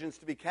change agents,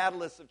 to be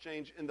catalysts of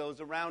change in those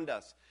around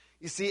us.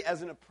 You see,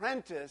 as an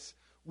apprentice,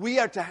 we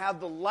are to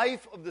have the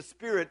life of the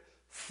Spirit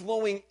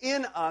flowing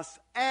in us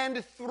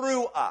and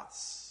through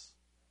us.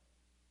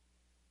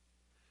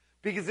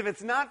 Because if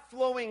it's not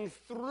flowing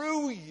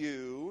through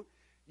you,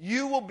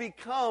 you will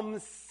become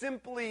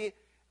simply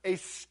a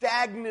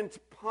stagnant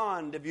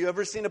pond. Have you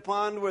ever seen a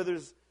pond where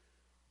there's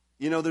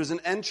an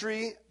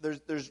entry,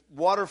 there's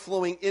water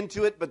flowing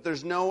into it, but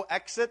there's no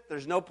exit,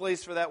 there's no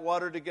place for that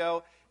water to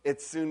go?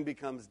 It soon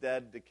becomes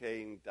dead,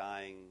 decaying,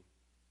 dying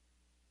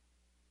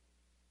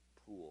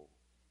pool,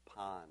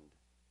 pond,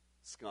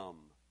 scum,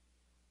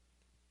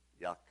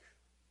 yuck,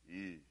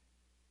 ew.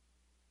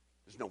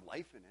 There's no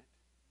life in it.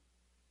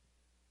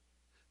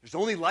 There's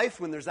only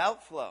life when there's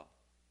outflow.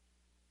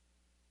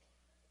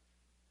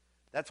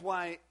 That's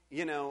why,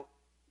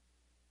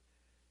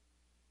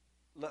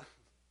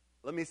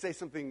 let me say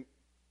something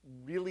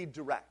really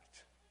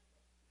direct.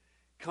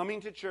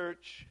 Coming to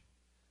church,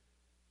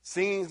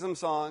 singing some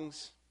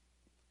songs,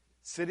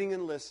 sitting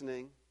and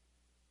listening,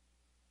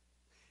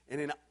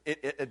 and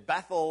at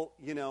Bethel,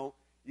 you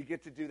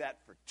get to do that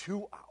for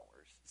 2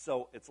 hours.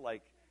 So it's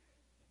like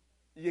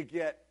you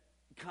get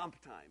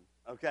comp time,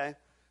 okay?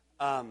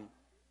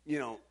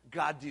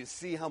 God, do you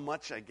see how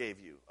much I gave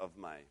you of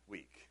my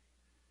week?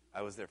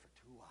 I was there for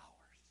 2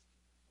 hours.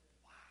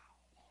 Wow.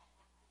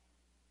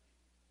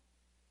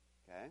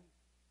 Okay?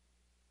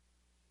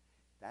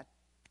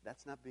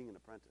 That's not being an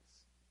apprentice.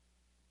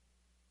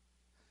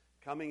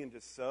 Coming and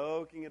just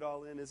soaking it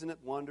all in, isn't it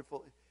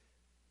wonderful?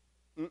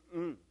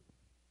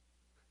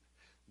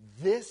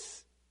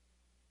 This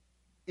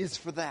is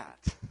for that.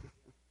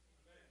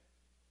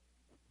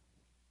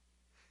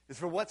 It's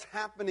for what's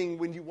happening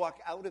when you walk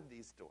out of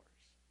these doors.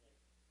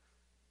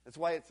 That's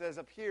why it says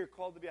up here,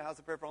 called to be a house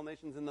of prayer for all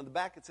nations, and on the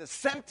back it says,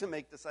 sent to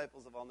make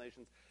disciples of all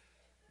nations.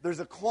 There's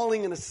a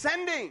calling and a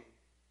sending.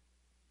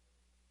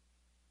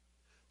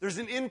 There's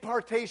an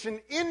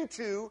impartation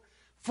into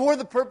for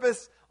the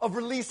purpose of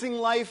releasing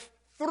life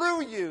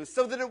through you,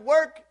 so that at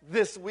work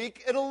this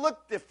week, it'll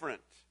look different.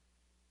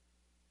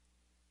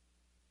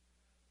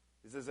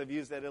 He says, I've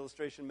used that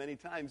illustration many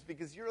times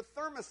because you're a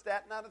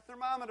thermostat, not a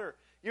thermometer.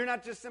 You're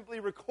not just simply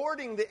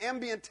recording the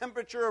ambient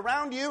temperature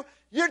around you,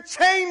 you're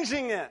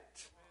changing it.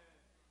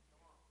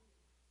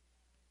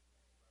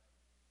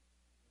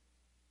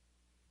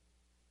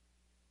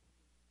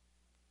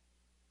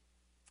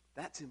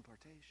 That's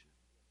impartation.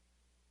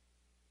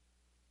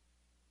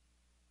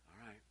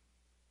 All right.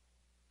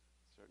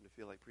 Starting to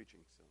feel like preaching,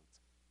 so it's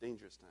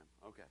dangerous time.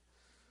 Okay.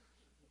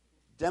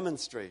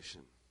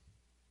 Demonstration.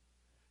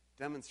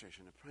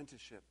 Demonstration.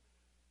 Apprenticeship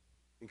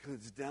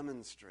includes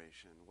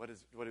demonstration. What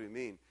do we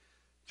mean?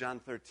 John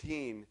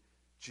 13,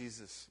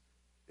 Jesus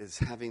is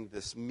having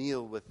this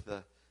meal with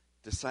the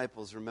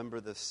disciples.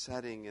 Remember the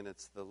setting, and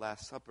it's the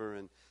Last Supper,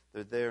 and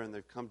they're there, and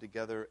they've come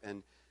together,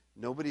 and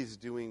nobody's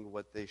doing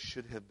what they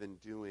should have been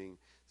doing.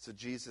 So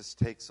Jesus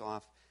takes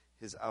off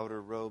his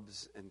outer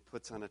robes and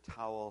puts on a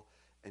towel,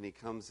 and he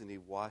comes and he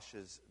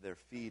washes their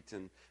feet,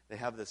 and they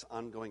have this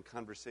ongoing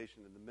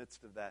conversation. In the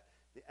midst of that,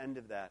 the end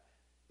of that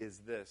is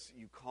this: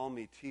 you call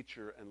me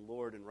teacher and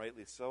Lord, and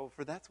rightly so,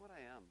 for that's what I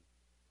am.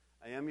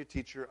 I am your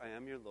teacher, I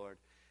am your Lord.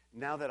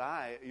 Now that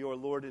I, your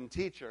Lord and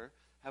teacher,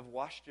 have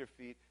washed your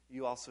feet,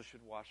 you also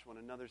should wash one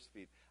another's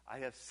feet. I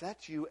have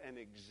set you an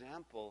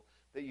example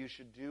that you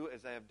should do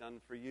as I have done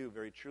for you.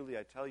 Very truly,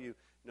 I tell you,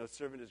 no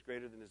servant is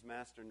greater than his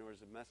master, nor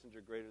is a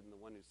messenger greater than the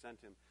one who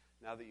sent him.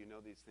 Now that you know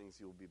these things,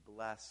 you will be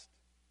blessed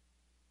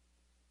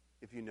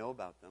if you know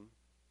about them.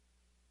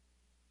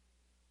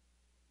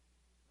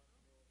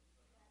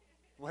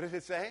 What did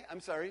it say? I'm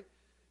sorry.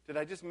 Did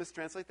I just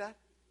mistranslate that?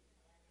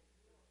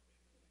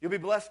 You'll be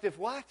blessed if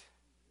what?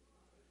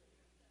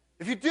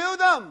 If you do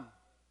them.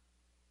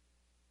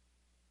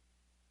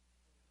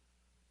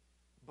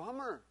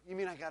 Bummer. You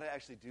mean I got to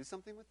actually do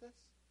something with this?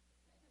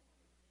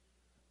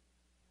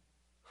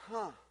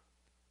 Huh.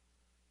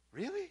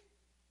 Really?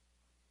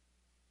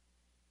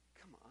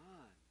 Come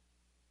on.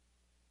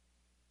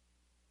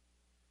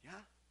 Yeah.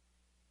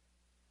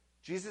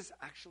 Jesus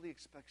actually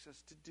expects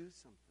us to do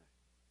something.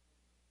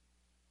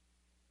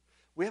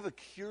 We have a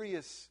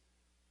curious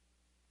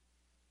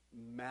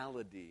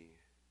malady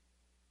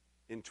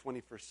in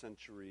 21st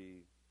century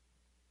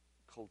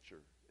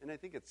culture. And I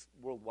think it's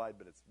worldwide,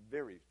 but it's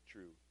very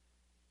true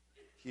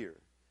here.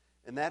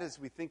 And that is,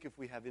 we think if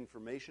we have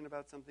information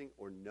about something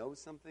or know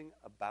something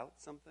about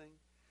something,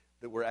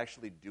 that we're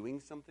actually doing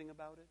something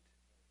about it.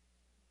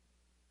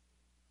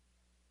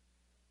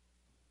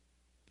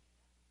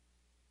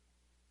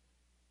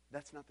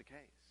 That's not the case.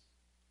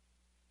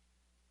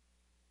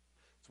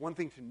 It's one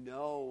thing to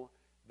know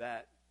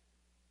that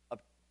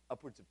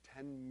upwards of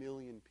 10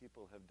 million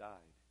people have died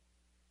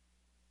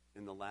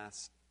in the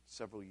last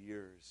several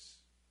years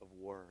of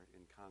war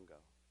in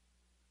Congo.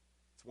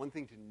 It's one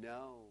thing to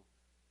know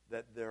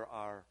that there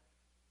are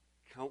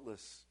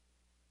countless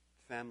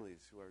families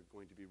who are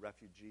going to be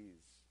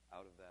refugees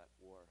out of that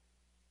war.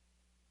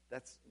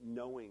 That's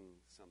knowing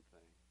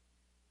something.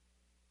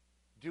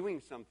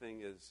 Doing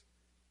something is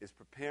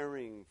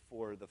preparing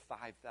for the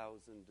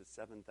 5,000 to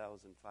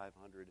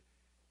 7,500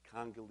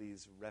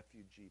 Congolese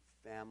refugee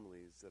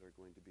families that are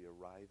going to be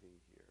arriving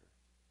here.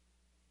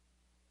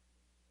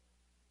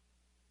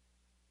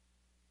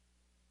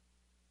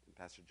 And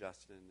Pastor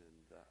Justin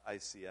and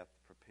ICF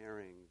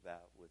preparing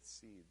that with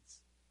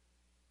seeds,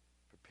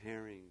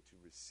 preparing to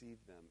receive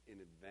them in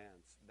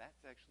advance,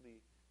 that's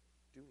actually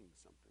doing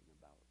something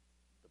about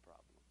the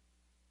problem,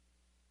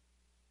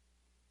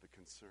 the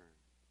concern.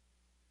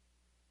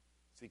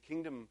 See,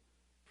 kingdom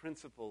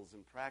principles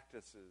and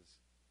practices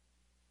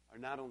are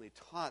not only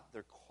taught,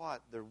 they're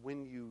caught. They're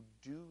when you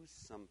do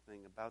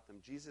something about them.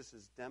 Jesus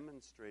is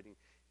demonstrating,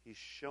 he's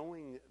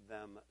showing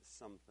them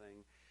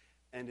something,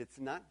 and it's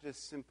not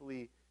just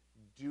simply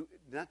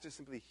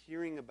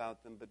hearing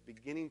about them, but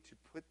beginning to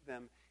put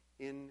them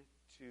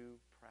into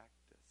practice.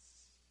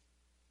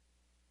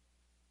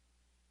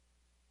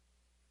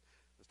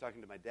 I was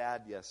talking to my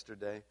dad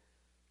yesterday.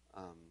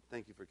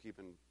 Thank you for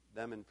keeping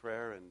them in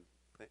prayer, and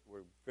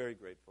we're very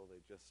grateful.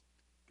 They just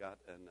got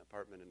an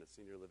apartment in a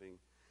senior living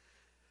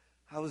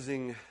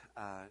housing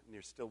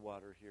near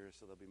Stillwater here,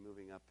 so they'll be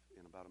moving up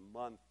in about a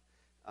month.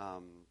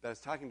 But I was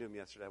talking to him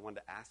yesterday. I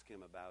wanted to ask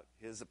him about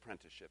his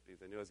apprenticeship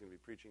because I knew I was going to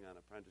be preaching on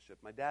apprenticeship.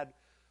 My dad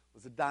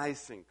was a die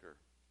sinker,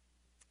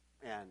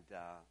 and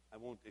I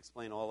won't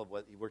explain all of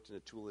what. He worked in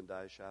a tool and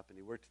die shop, and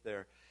he worked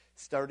there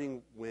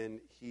starting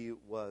when he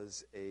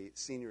was a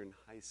senior in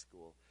high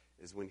school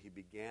is when he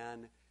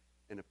began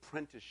an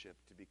apprenticeship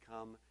to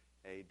become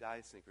a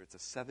die sinker. It's a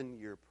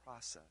 7-year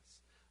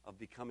process of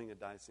becoming a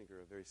die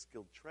sinker, a very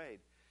skilled trade.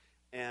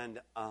 And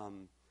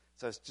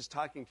so I was just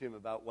talking to him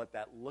about what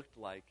that looked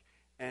like.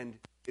 And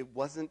it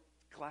wasn't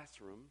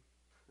classroom.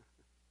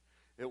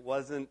 It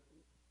wasn't,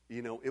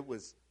 it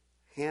was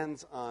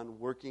hands-on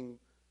working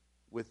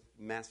with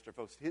master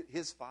folks.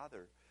 His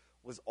father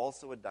was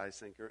also a die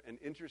sinker. And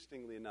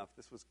interestingly enough,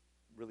 this was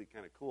really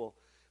kind of cool,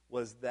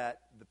 was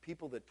that the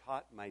people that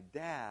taught my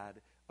dad,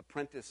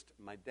 apprenticed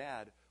my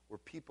dad, were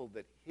people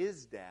that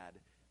his dad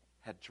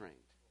had trained.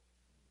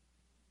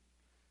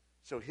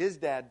 So his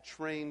dad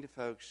trained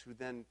folks who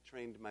then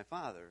trained my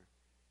father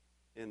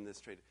in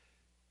this trade.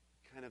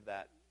 Kind of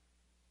that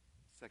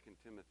 2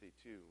 Timothy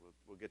 2.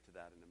 We'll get to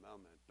that in a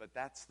moment. But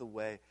that's the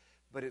way.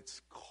 But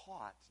it's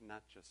caught,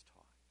 not just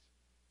taught.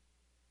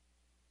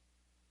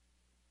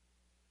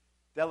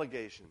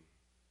 Delegation.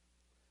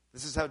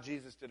 This is how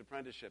Jesus did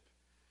apprenticeship.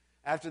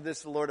 After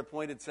this, the Lord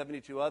appointed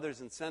 72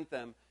 others and sent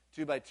them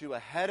 2 by 2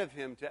 ahead of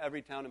him to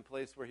every town and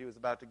place where he was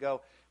about to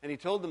go. And he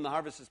told them, the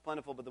harvest is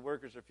plentiful, but the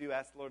workers are few.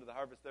 Ask the Lord of the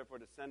harvest, therefore,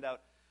 to send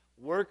out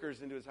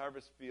workers into his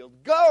harvest field.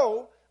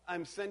 Go!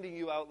 I'm sending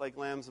you out like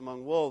lambs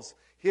among wolves.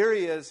 Here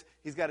he is.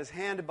 He's got his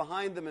hand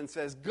behind them and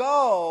says,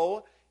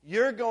 go!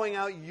 You're going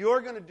out.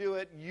 You're going to do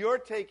it. You're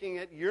taking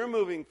it. You're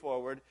moving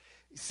forward.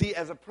 See,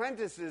 as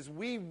apprentices,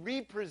 we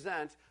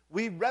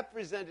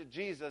represent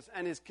Jesus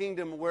and his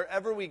kingdom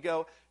wherever we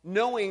go,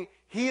 knowing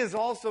he is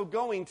also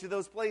going to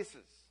those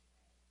places.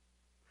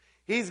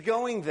 He's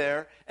going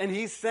there, and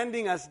he's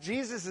sending us.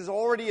 Jesus is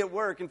already at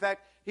work. In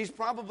fact, he's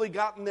probably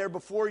gotten there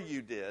before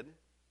you did.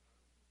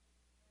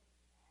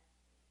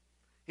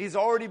 He's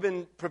already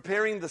been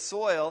preparing the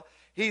soil.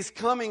 He's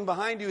coming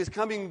behind you. He's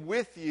coming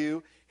with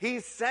you.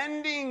 He's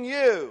sending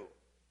you.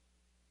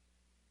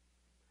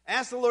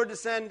 Ask the Lord to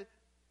send,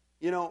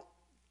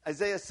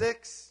 Isaiah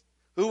 6,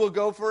 who will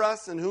go for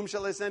us and whom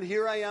shall I send?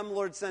 Here I am,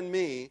 Lord, send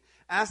me.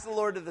 Ask the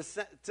Lord of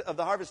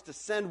the harvest to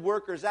send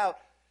workers out.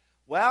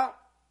 Well,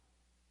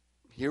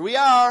 here we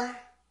are.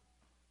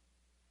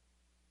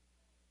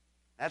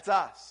 That's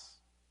us.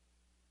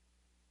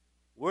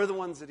 We're the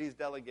ones that he's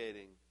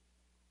delegating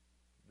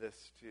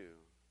this to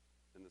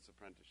in this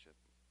apprenticeship.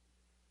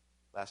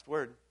 Last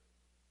word,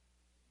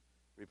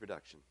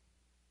 reproduction.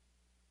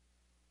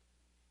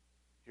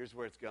 Here's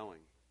where it's going.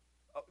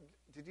 Oh,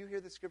 did you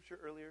hear the scripture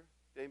earlier?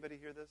 Did anybody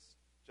hear this?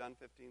 John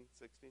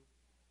 15:16.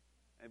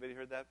 Anybody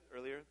heard that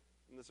earlier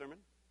in the sermon?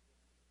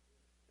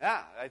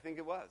 Yeah, I think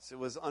it was. It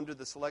was under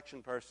the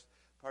selection part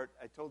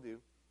I told you,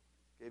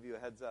 gave you a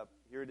heads up.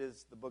 Here it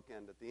is, the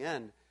bookend at the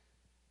end.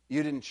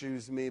 You didn't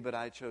choose me, but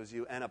I chose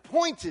you and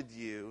appointed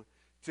you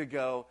to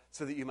go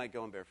so that you might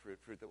go and bear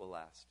fruit that will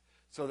last,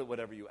 so that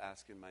whatever you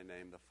ask in my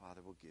name, the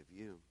Father will give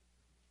you.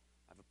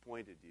 I've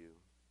appointed you.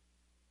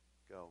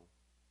 Go.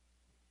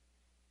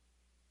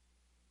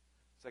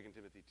 2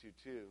 Timothy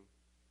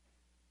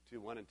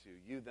 2:1 and 2.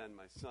 You then,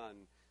 my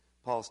son,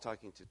 Paul's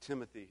talking to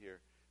Timothy here,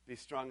 be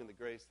strong in the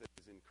grace that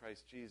is in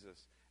Christ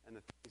Jesus, and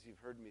the things you've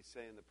heard me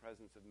say in the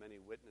presence of many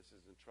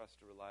witnesses, and trust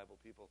to reliable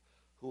people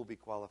who will be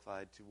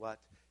qualified to what?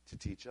 To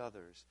teach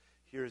others.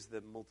 Here's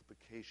the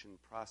multiplication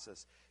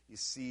process. You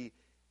see,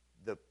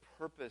 the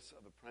purpose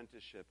of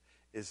apprenticeship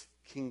is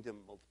kingdom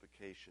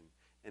multiplication,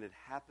 and it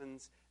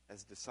happens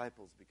as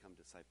disciples become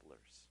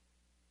disciplers.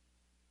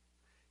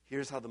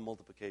 Here's how the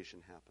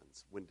multiplication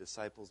happens when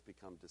disciples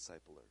become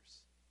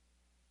disciplers.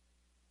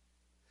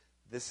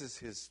 This is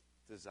his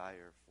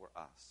desire for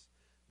us,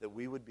 that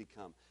we would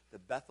become, the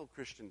Bethel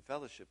Christian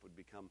Fellowship would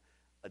become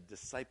a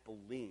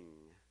discipling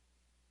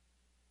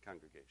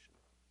congregation.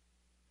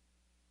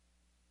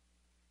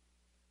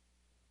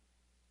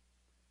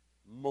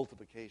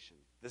 Multiplication.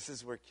 This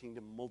is where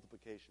kingdom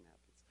multiplication happens.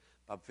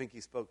 Bob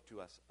Finke spoke to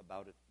us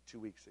about it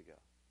 2 weeks ago.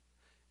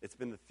 It's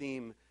been the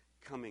theme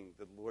coming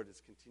that the Lord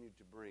has continued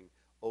to bring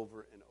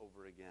over and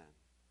over again.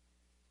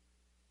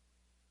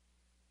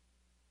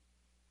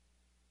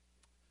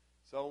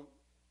 So,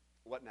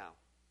 what now?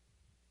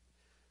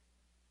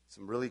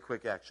 Some really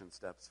quick action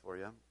steps for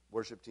you.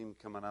 Worship team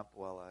coming up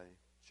while I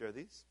share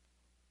these,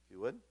 if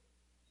you would.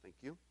 Thank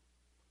you.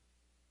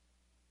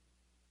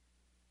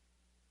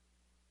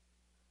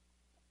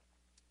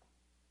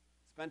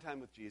 Spend time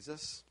with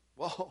Jesus.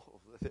 Whoa,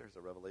 there's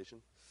a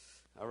revelation.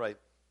 All right.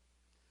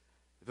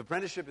 If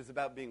apprenticeship is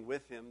about being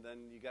with him,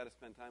 then you got to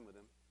spend time with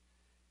him.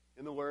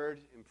 In the Word,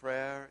 in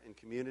prayer, in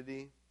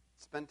community,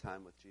 spend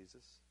time with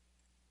Jesus.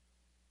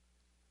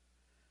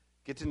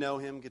 Get to know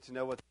him, get to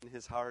know what's in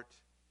his heart.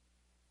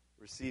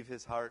 Receive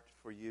his heart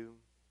for you.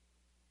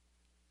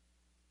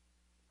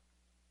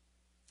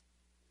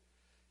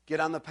 Get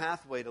on the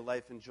pathway to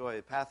life and joy.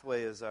 A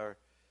pathway is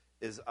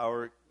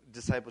our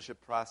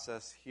discipleship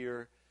process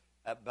here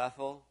at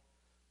Bethel.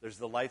 There's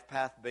the Life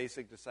Path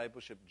Basic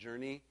Discipleship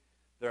Journey.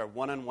 There are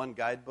one-on-one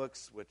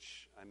guidebooks,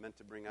 which I meant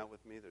to bring out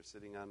with me. They're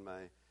sitting on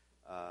my...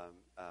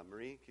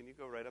 Marie, can you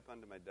go right up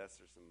onto my desk?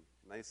 There's some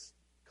nice,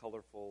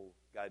 colorful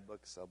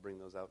guidebooks. I'll bring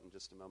those out in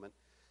just a moment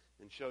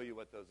and show you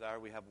what those are.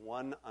 We have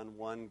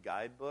one-on-one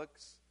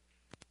guidebooks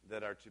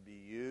that are to be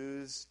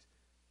used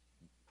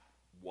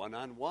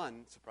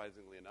one-on-one,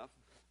 surprisingly enough,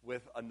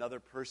 with another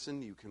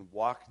person. You can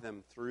walk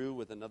them through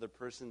with another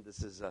person.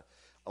 This is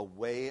a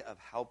way of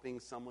helping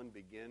someone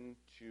begin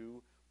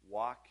to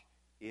walk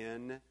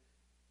in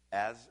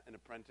as an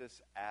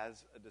apprentice,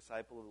 as a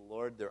disciple of the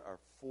Lord. There are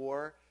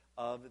 4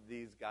 of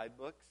these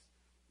guidebooks,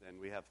 and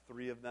we have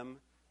 3 of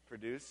them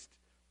produced.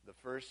 The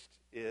first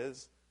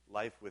is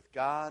Life with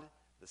God.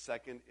 The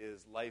second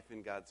is Life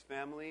in God's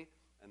Family.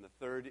 And the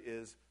third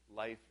is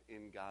Life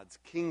in God's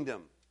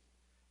Kingdom.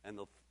 And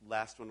the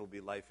last one will be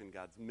Life in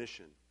God's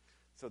Mission.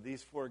 So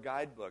these 4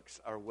 guidebooks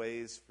are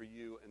ways for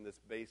you in this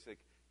basic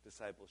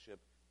discipleship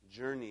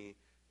journey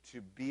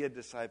to be a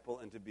disciple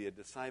and to be a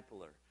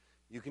discipler.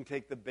 You can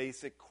take the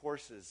basic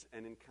courses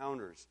and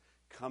encounters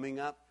coming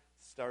up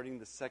starting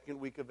the 2nd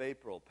week of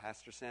April.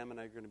 Pastor Sam and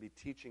I are going to be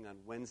teaching on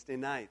Wednesday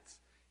nights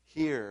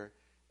here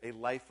a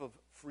Life of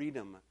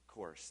Freedom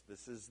course.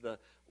 This is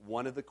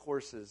one of the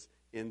courses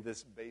in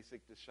this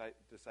basic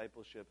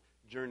discipleship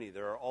journey.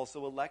 There are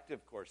also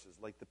elective courses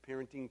like the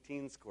Parenting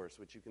Teens course,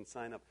 which you can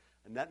sign up.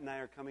 Annette and I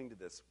are coming to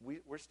this.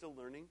 We're still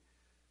learning.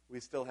 We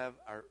still have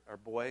our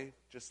boy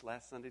just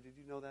last Sunday. Did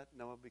you know that?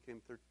 Noah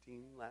became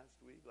 13 last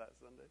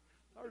Sunday.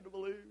 Hard to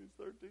believe he's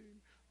 13.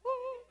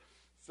 Oh.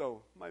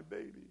 So my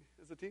baby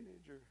is a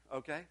teenager,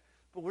 okay?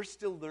 But we're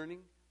still learning.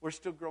 We're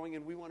still growing,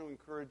 and we want to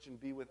encourage and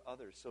be with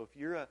others. So if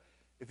you're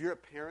a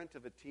parent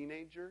of a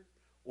teenager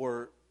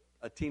or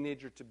a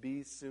teenager to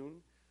be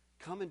soon,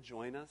 come and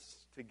join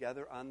us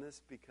together on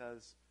this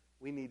because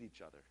we need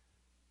each other.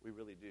 We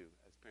really do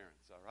as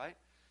parents, all right?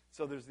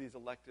 So there's these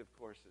elective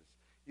courses.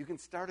 You can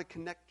start a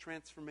Connect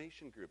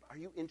Transformation group. Are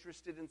you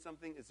interested in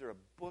something? Is there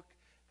a book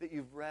that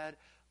you've read,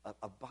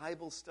 a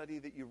Bible study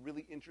that you're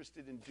really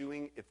interested in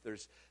doing? If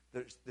there's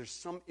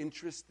some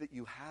interest that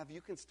you have,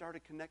 you can start a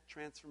Connect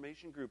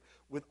Transformation group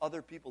with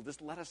other people.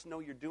 Just let us know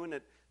you're doing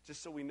it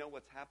just so we know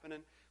what's happening.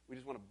 We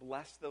just want to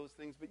bless those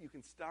things. But you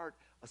can start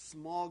a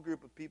small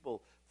group of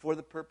people for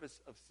the purpose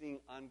of seeing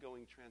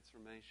ongoing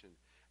transformation.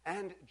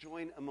 And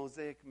join a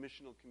Mosaic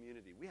missional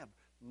community. We have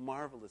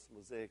marvelous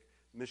Mosaic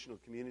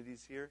missional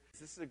communities here.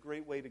 This is a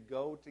great way to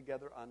go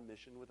together on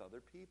mission with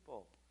other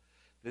people.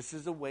 This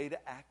is a way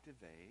to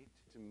activate,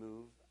 to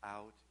move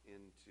out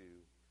into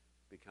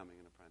becoming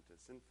an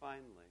apprentice. And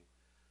finally,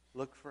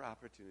 look for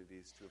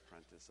opportunities to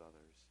apprentice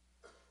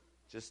others.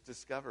 Just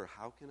discover,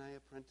 how can I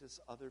apprentice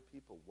other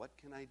people? What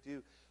can I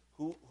do?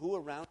 Who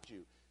around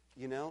you?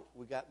 You know,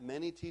 we got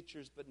many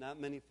teachers, but not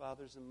many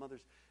fathers and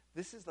mothers.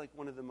 This is like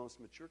one of the most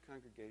mature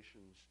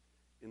congregations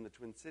in the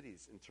Twin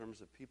Cities in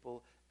terms of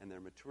people and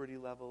their maturity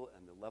level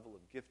and the level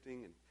of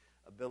gifting and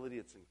ability.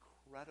 It's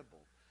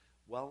incredible.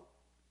 Well,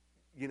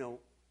 you know,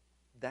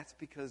 That's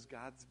because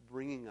God's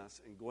bringing us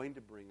and going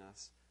to bring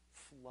us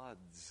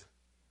floods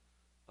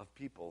of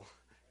people,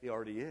 He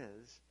already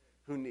is,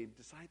 who need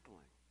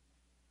discipling,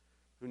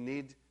 who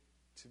need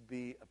to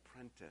be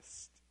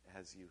apprenticed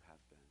as you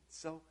have been.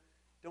 So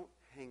don't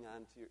hang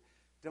on to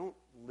don't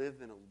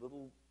live in a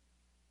little,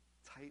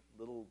 tight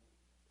little,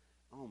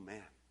 oh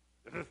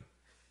man.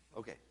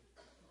 Okay.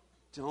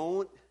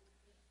 Don't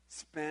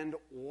spend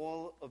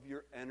all of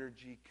your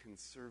energy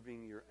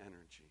conserving your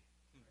energy.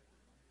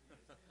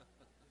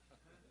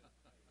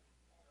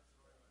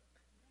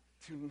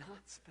 Do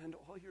not spend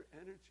all your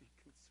energy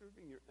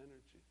conserving your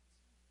energy.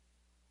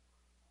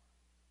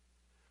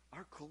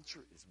 Our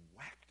culture is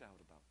whacked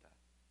out about that.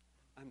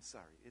 I'm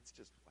sorry, it's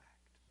just whacked.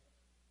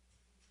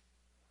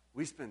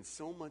 We spend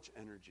so much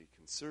energy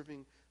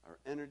conserving our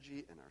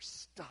energy and our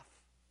stuff.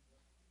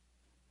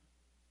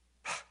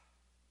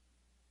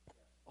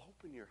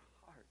 Open your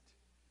heart.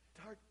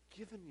 Start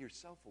giving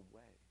yourself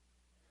away.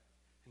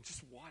 And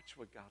just watch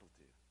what God will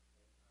do.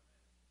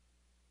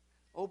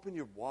 Open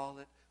your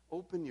wallet.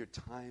 Open your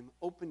time.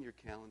 Open your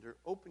calendar.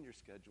 Open your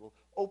schedule.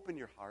 Open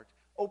your heart.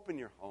 Open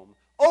your home.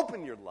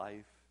 Open your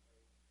life.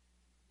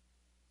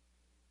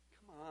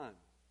 Come on.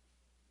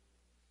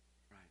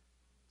 Right.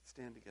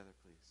 Stand together,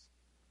 please.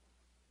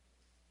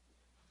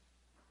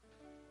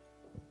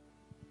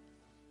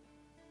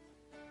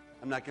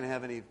 I'm not going to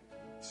have any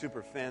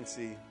super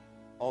fancy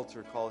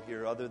altar call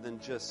here other than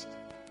just,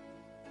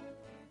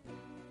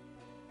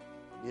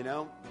 you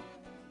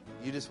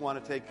just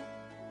want to take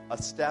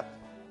a step,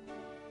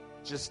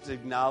 just to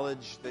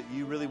acknowledge that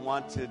you really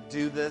want to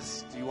do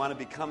this. Do you want to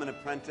become an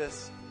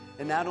apprentice?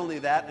 And not only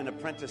that, an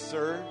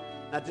apprenticer,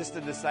 not just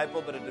a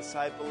disciple, but a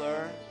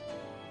discipler.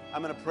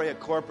 I'm going to pray a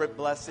corporate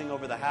blessing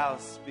over the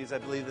house because I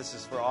believe this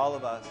is for all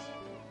of us.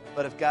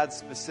 But if God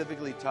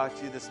specifically talked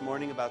to you this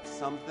morning about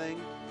something,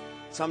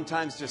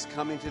 sometimes just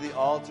coming to the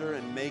altar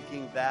and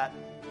making that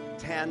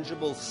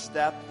tangible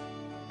step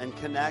and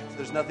connect.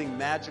 There's nothing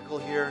magical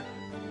here,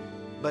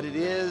 but it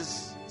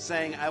is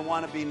saying, I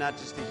want to be not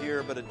just a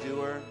hearer, but a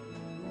doer.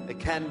 It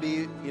can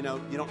be, you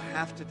don't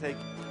have to take,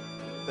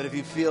 but if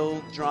you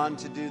feel drawn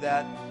to do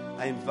that,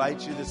 I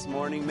invite you this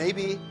morning.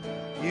 Maybe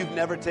you've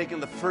never taken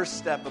the first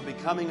step of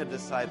becoming a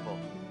disciple,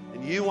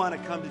 and you want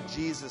to come to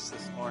Jesus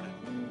this morning.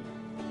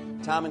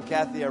 Tom and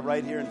Kathy are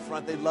right here in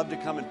front. They'd love to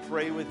come and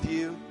pray with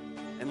you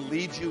and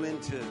lead you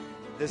into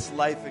this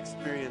life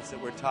experience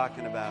that we're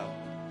talking about.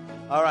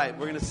 All right,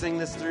 we're going to sing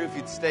this through. If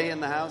you'd stay in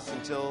the house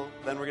until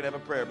then, we're going to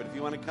have a prayer. But if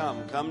you want to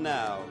come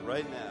now,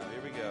 right now.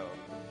 Here we go.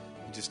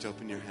 You just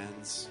open your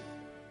hands.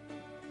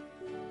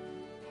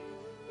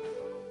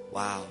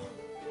 Wow.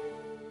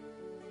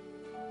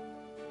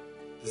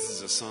 This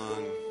is a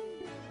song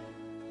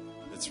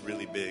that's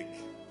really big.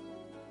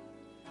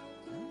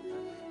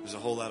 There's a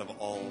whole lot of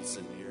alls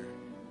in here.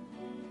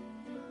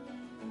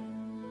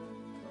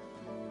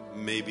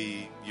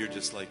 Maybe you're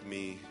just like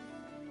me,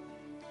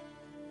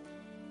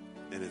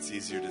 and it's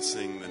easier to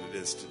sing than it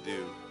is to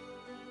do,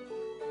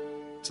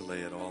 to lay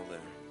it all there.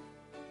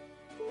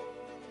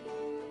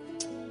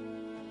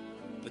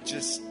 But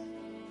just,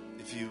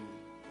 if you,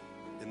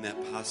 in that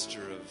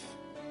posture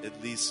of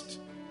at least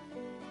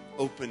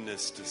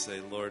openness to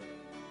say, Lord,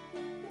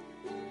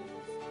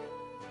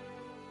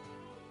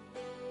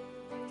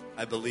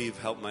 I believe,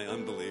 help my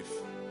unbelief.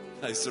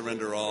 I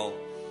surrender all.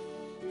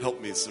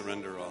 Help me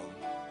surrender all.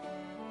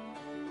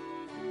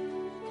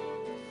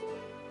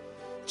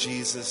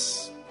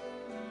 Jesus,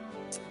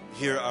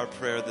 hear our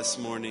prayer this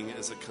morning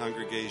as a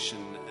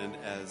congregation and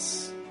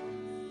as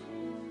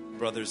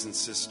brothers and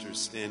sisters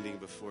standing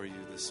before you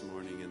this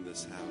morning in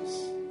this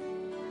house.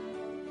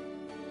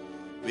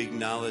 We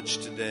acknowledge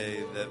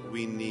today that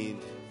we need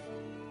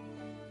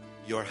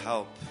your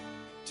help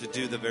to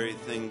do the very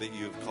thing that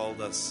you have called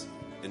us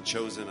and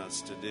chosen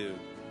us to do.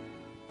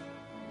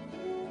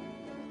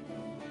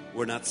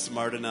 We're not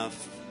smart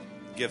enough,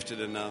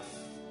 gifted enough,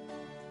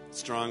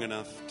 strong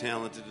enough,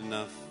 talented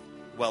enough,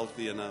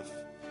 wealthy enough.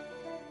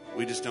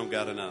 We just don't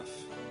got enough.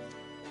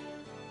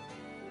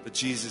 But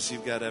Jesus,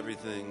 you've got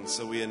everything.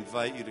 So we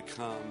invite you to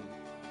come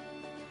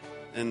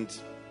and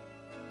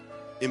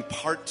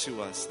impart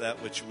to us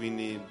that which we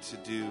need to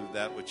do,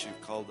 that which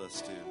you've called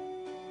us to.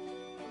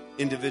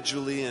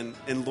 Individually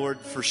and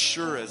Lord, for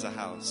sure as a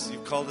house.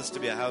 You've called us to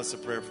be a house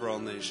of prayer for all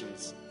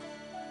nations.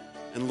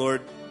 And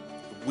Lord,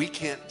 we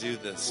can't do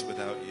this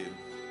without you.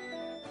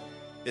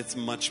 It's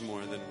much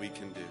more than we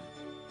can do.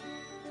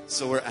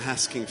 So we're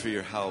asking for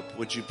your help.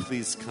 Would you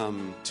please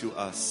come to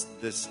us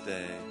this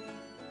day?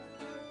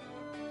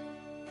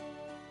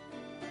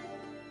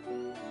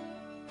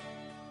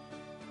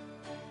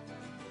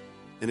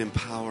 And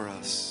empower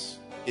us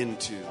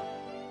into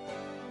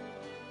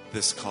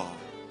this call.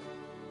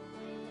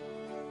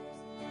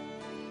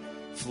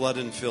 Flood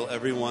and fill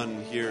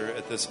everyone here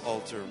at this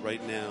altar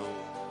right now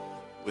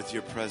with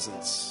your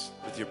presence,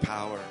 with your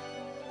power,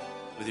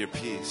 with your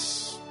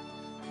peace,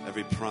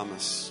 every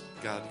promise.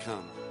 God,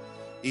 come.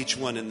 Each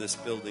one in this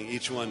building,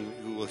 each one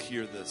who will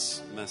hear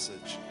this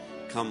message,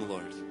 come,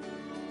 Lord.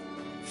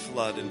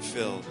 flood and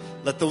fill.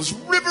 Let those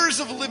rivers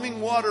of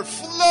living water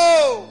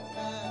flow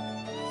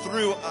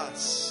through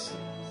us,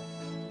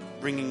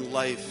 bringing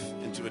life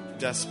into a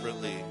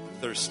desperately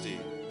thirsty,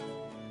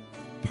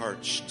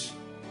 parched,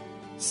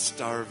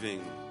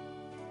 starving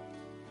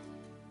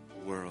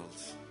world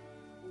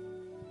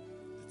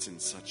that's in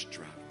such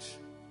drought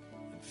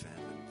and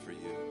famine for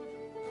you.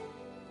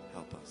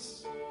 Help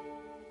us.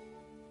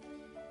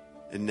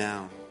 And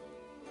now,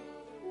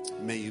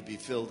 may you be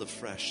filled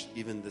afresh,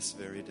 even this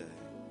very day,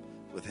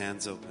 with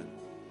hands open.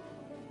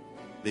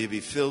 May you be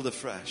filled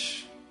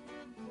afresh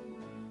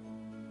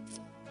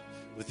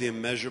with the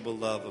immeasurable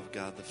love of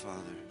God the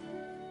Father,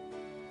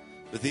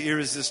 with the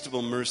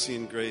irresistible mercy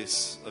and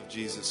grace of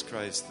Jesus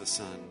Christ the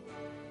Son,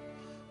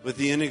 with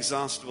the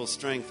inexhaustible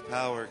strength,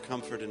 power,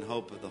 comfort, and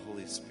hope of the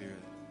Holy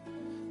Spirit,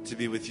 to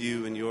be with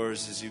you and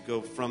yours as you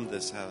go from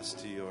this house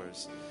to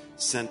yours,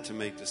 sent to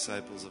make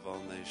disciples of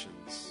all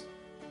nations.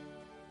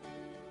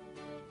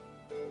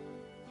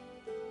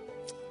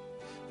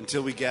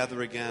 Until we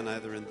gather again,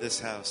 either in this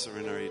house or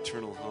in our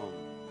eternal home,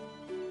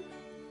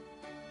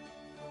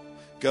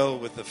 go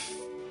with the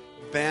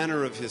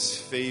banner of his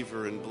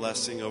favor and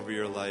blessing over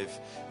your life,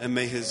 and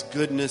may his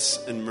goodness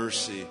and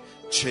mercy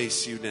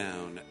chase you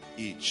down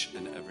each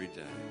and every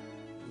day.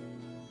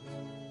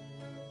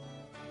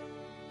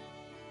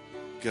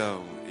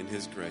 Go in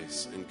his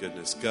grace and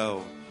goodness.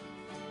 Go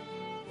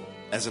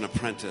as an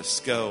apprentice.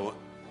 Go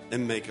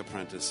and make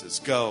apprentices.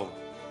 Go.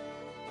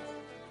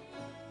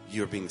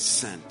 You're being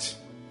sent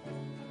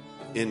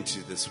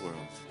into this world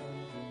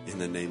in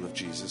the name of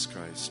Jesus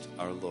Christ,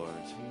 our Lord.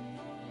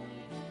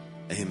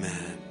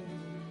 Amen.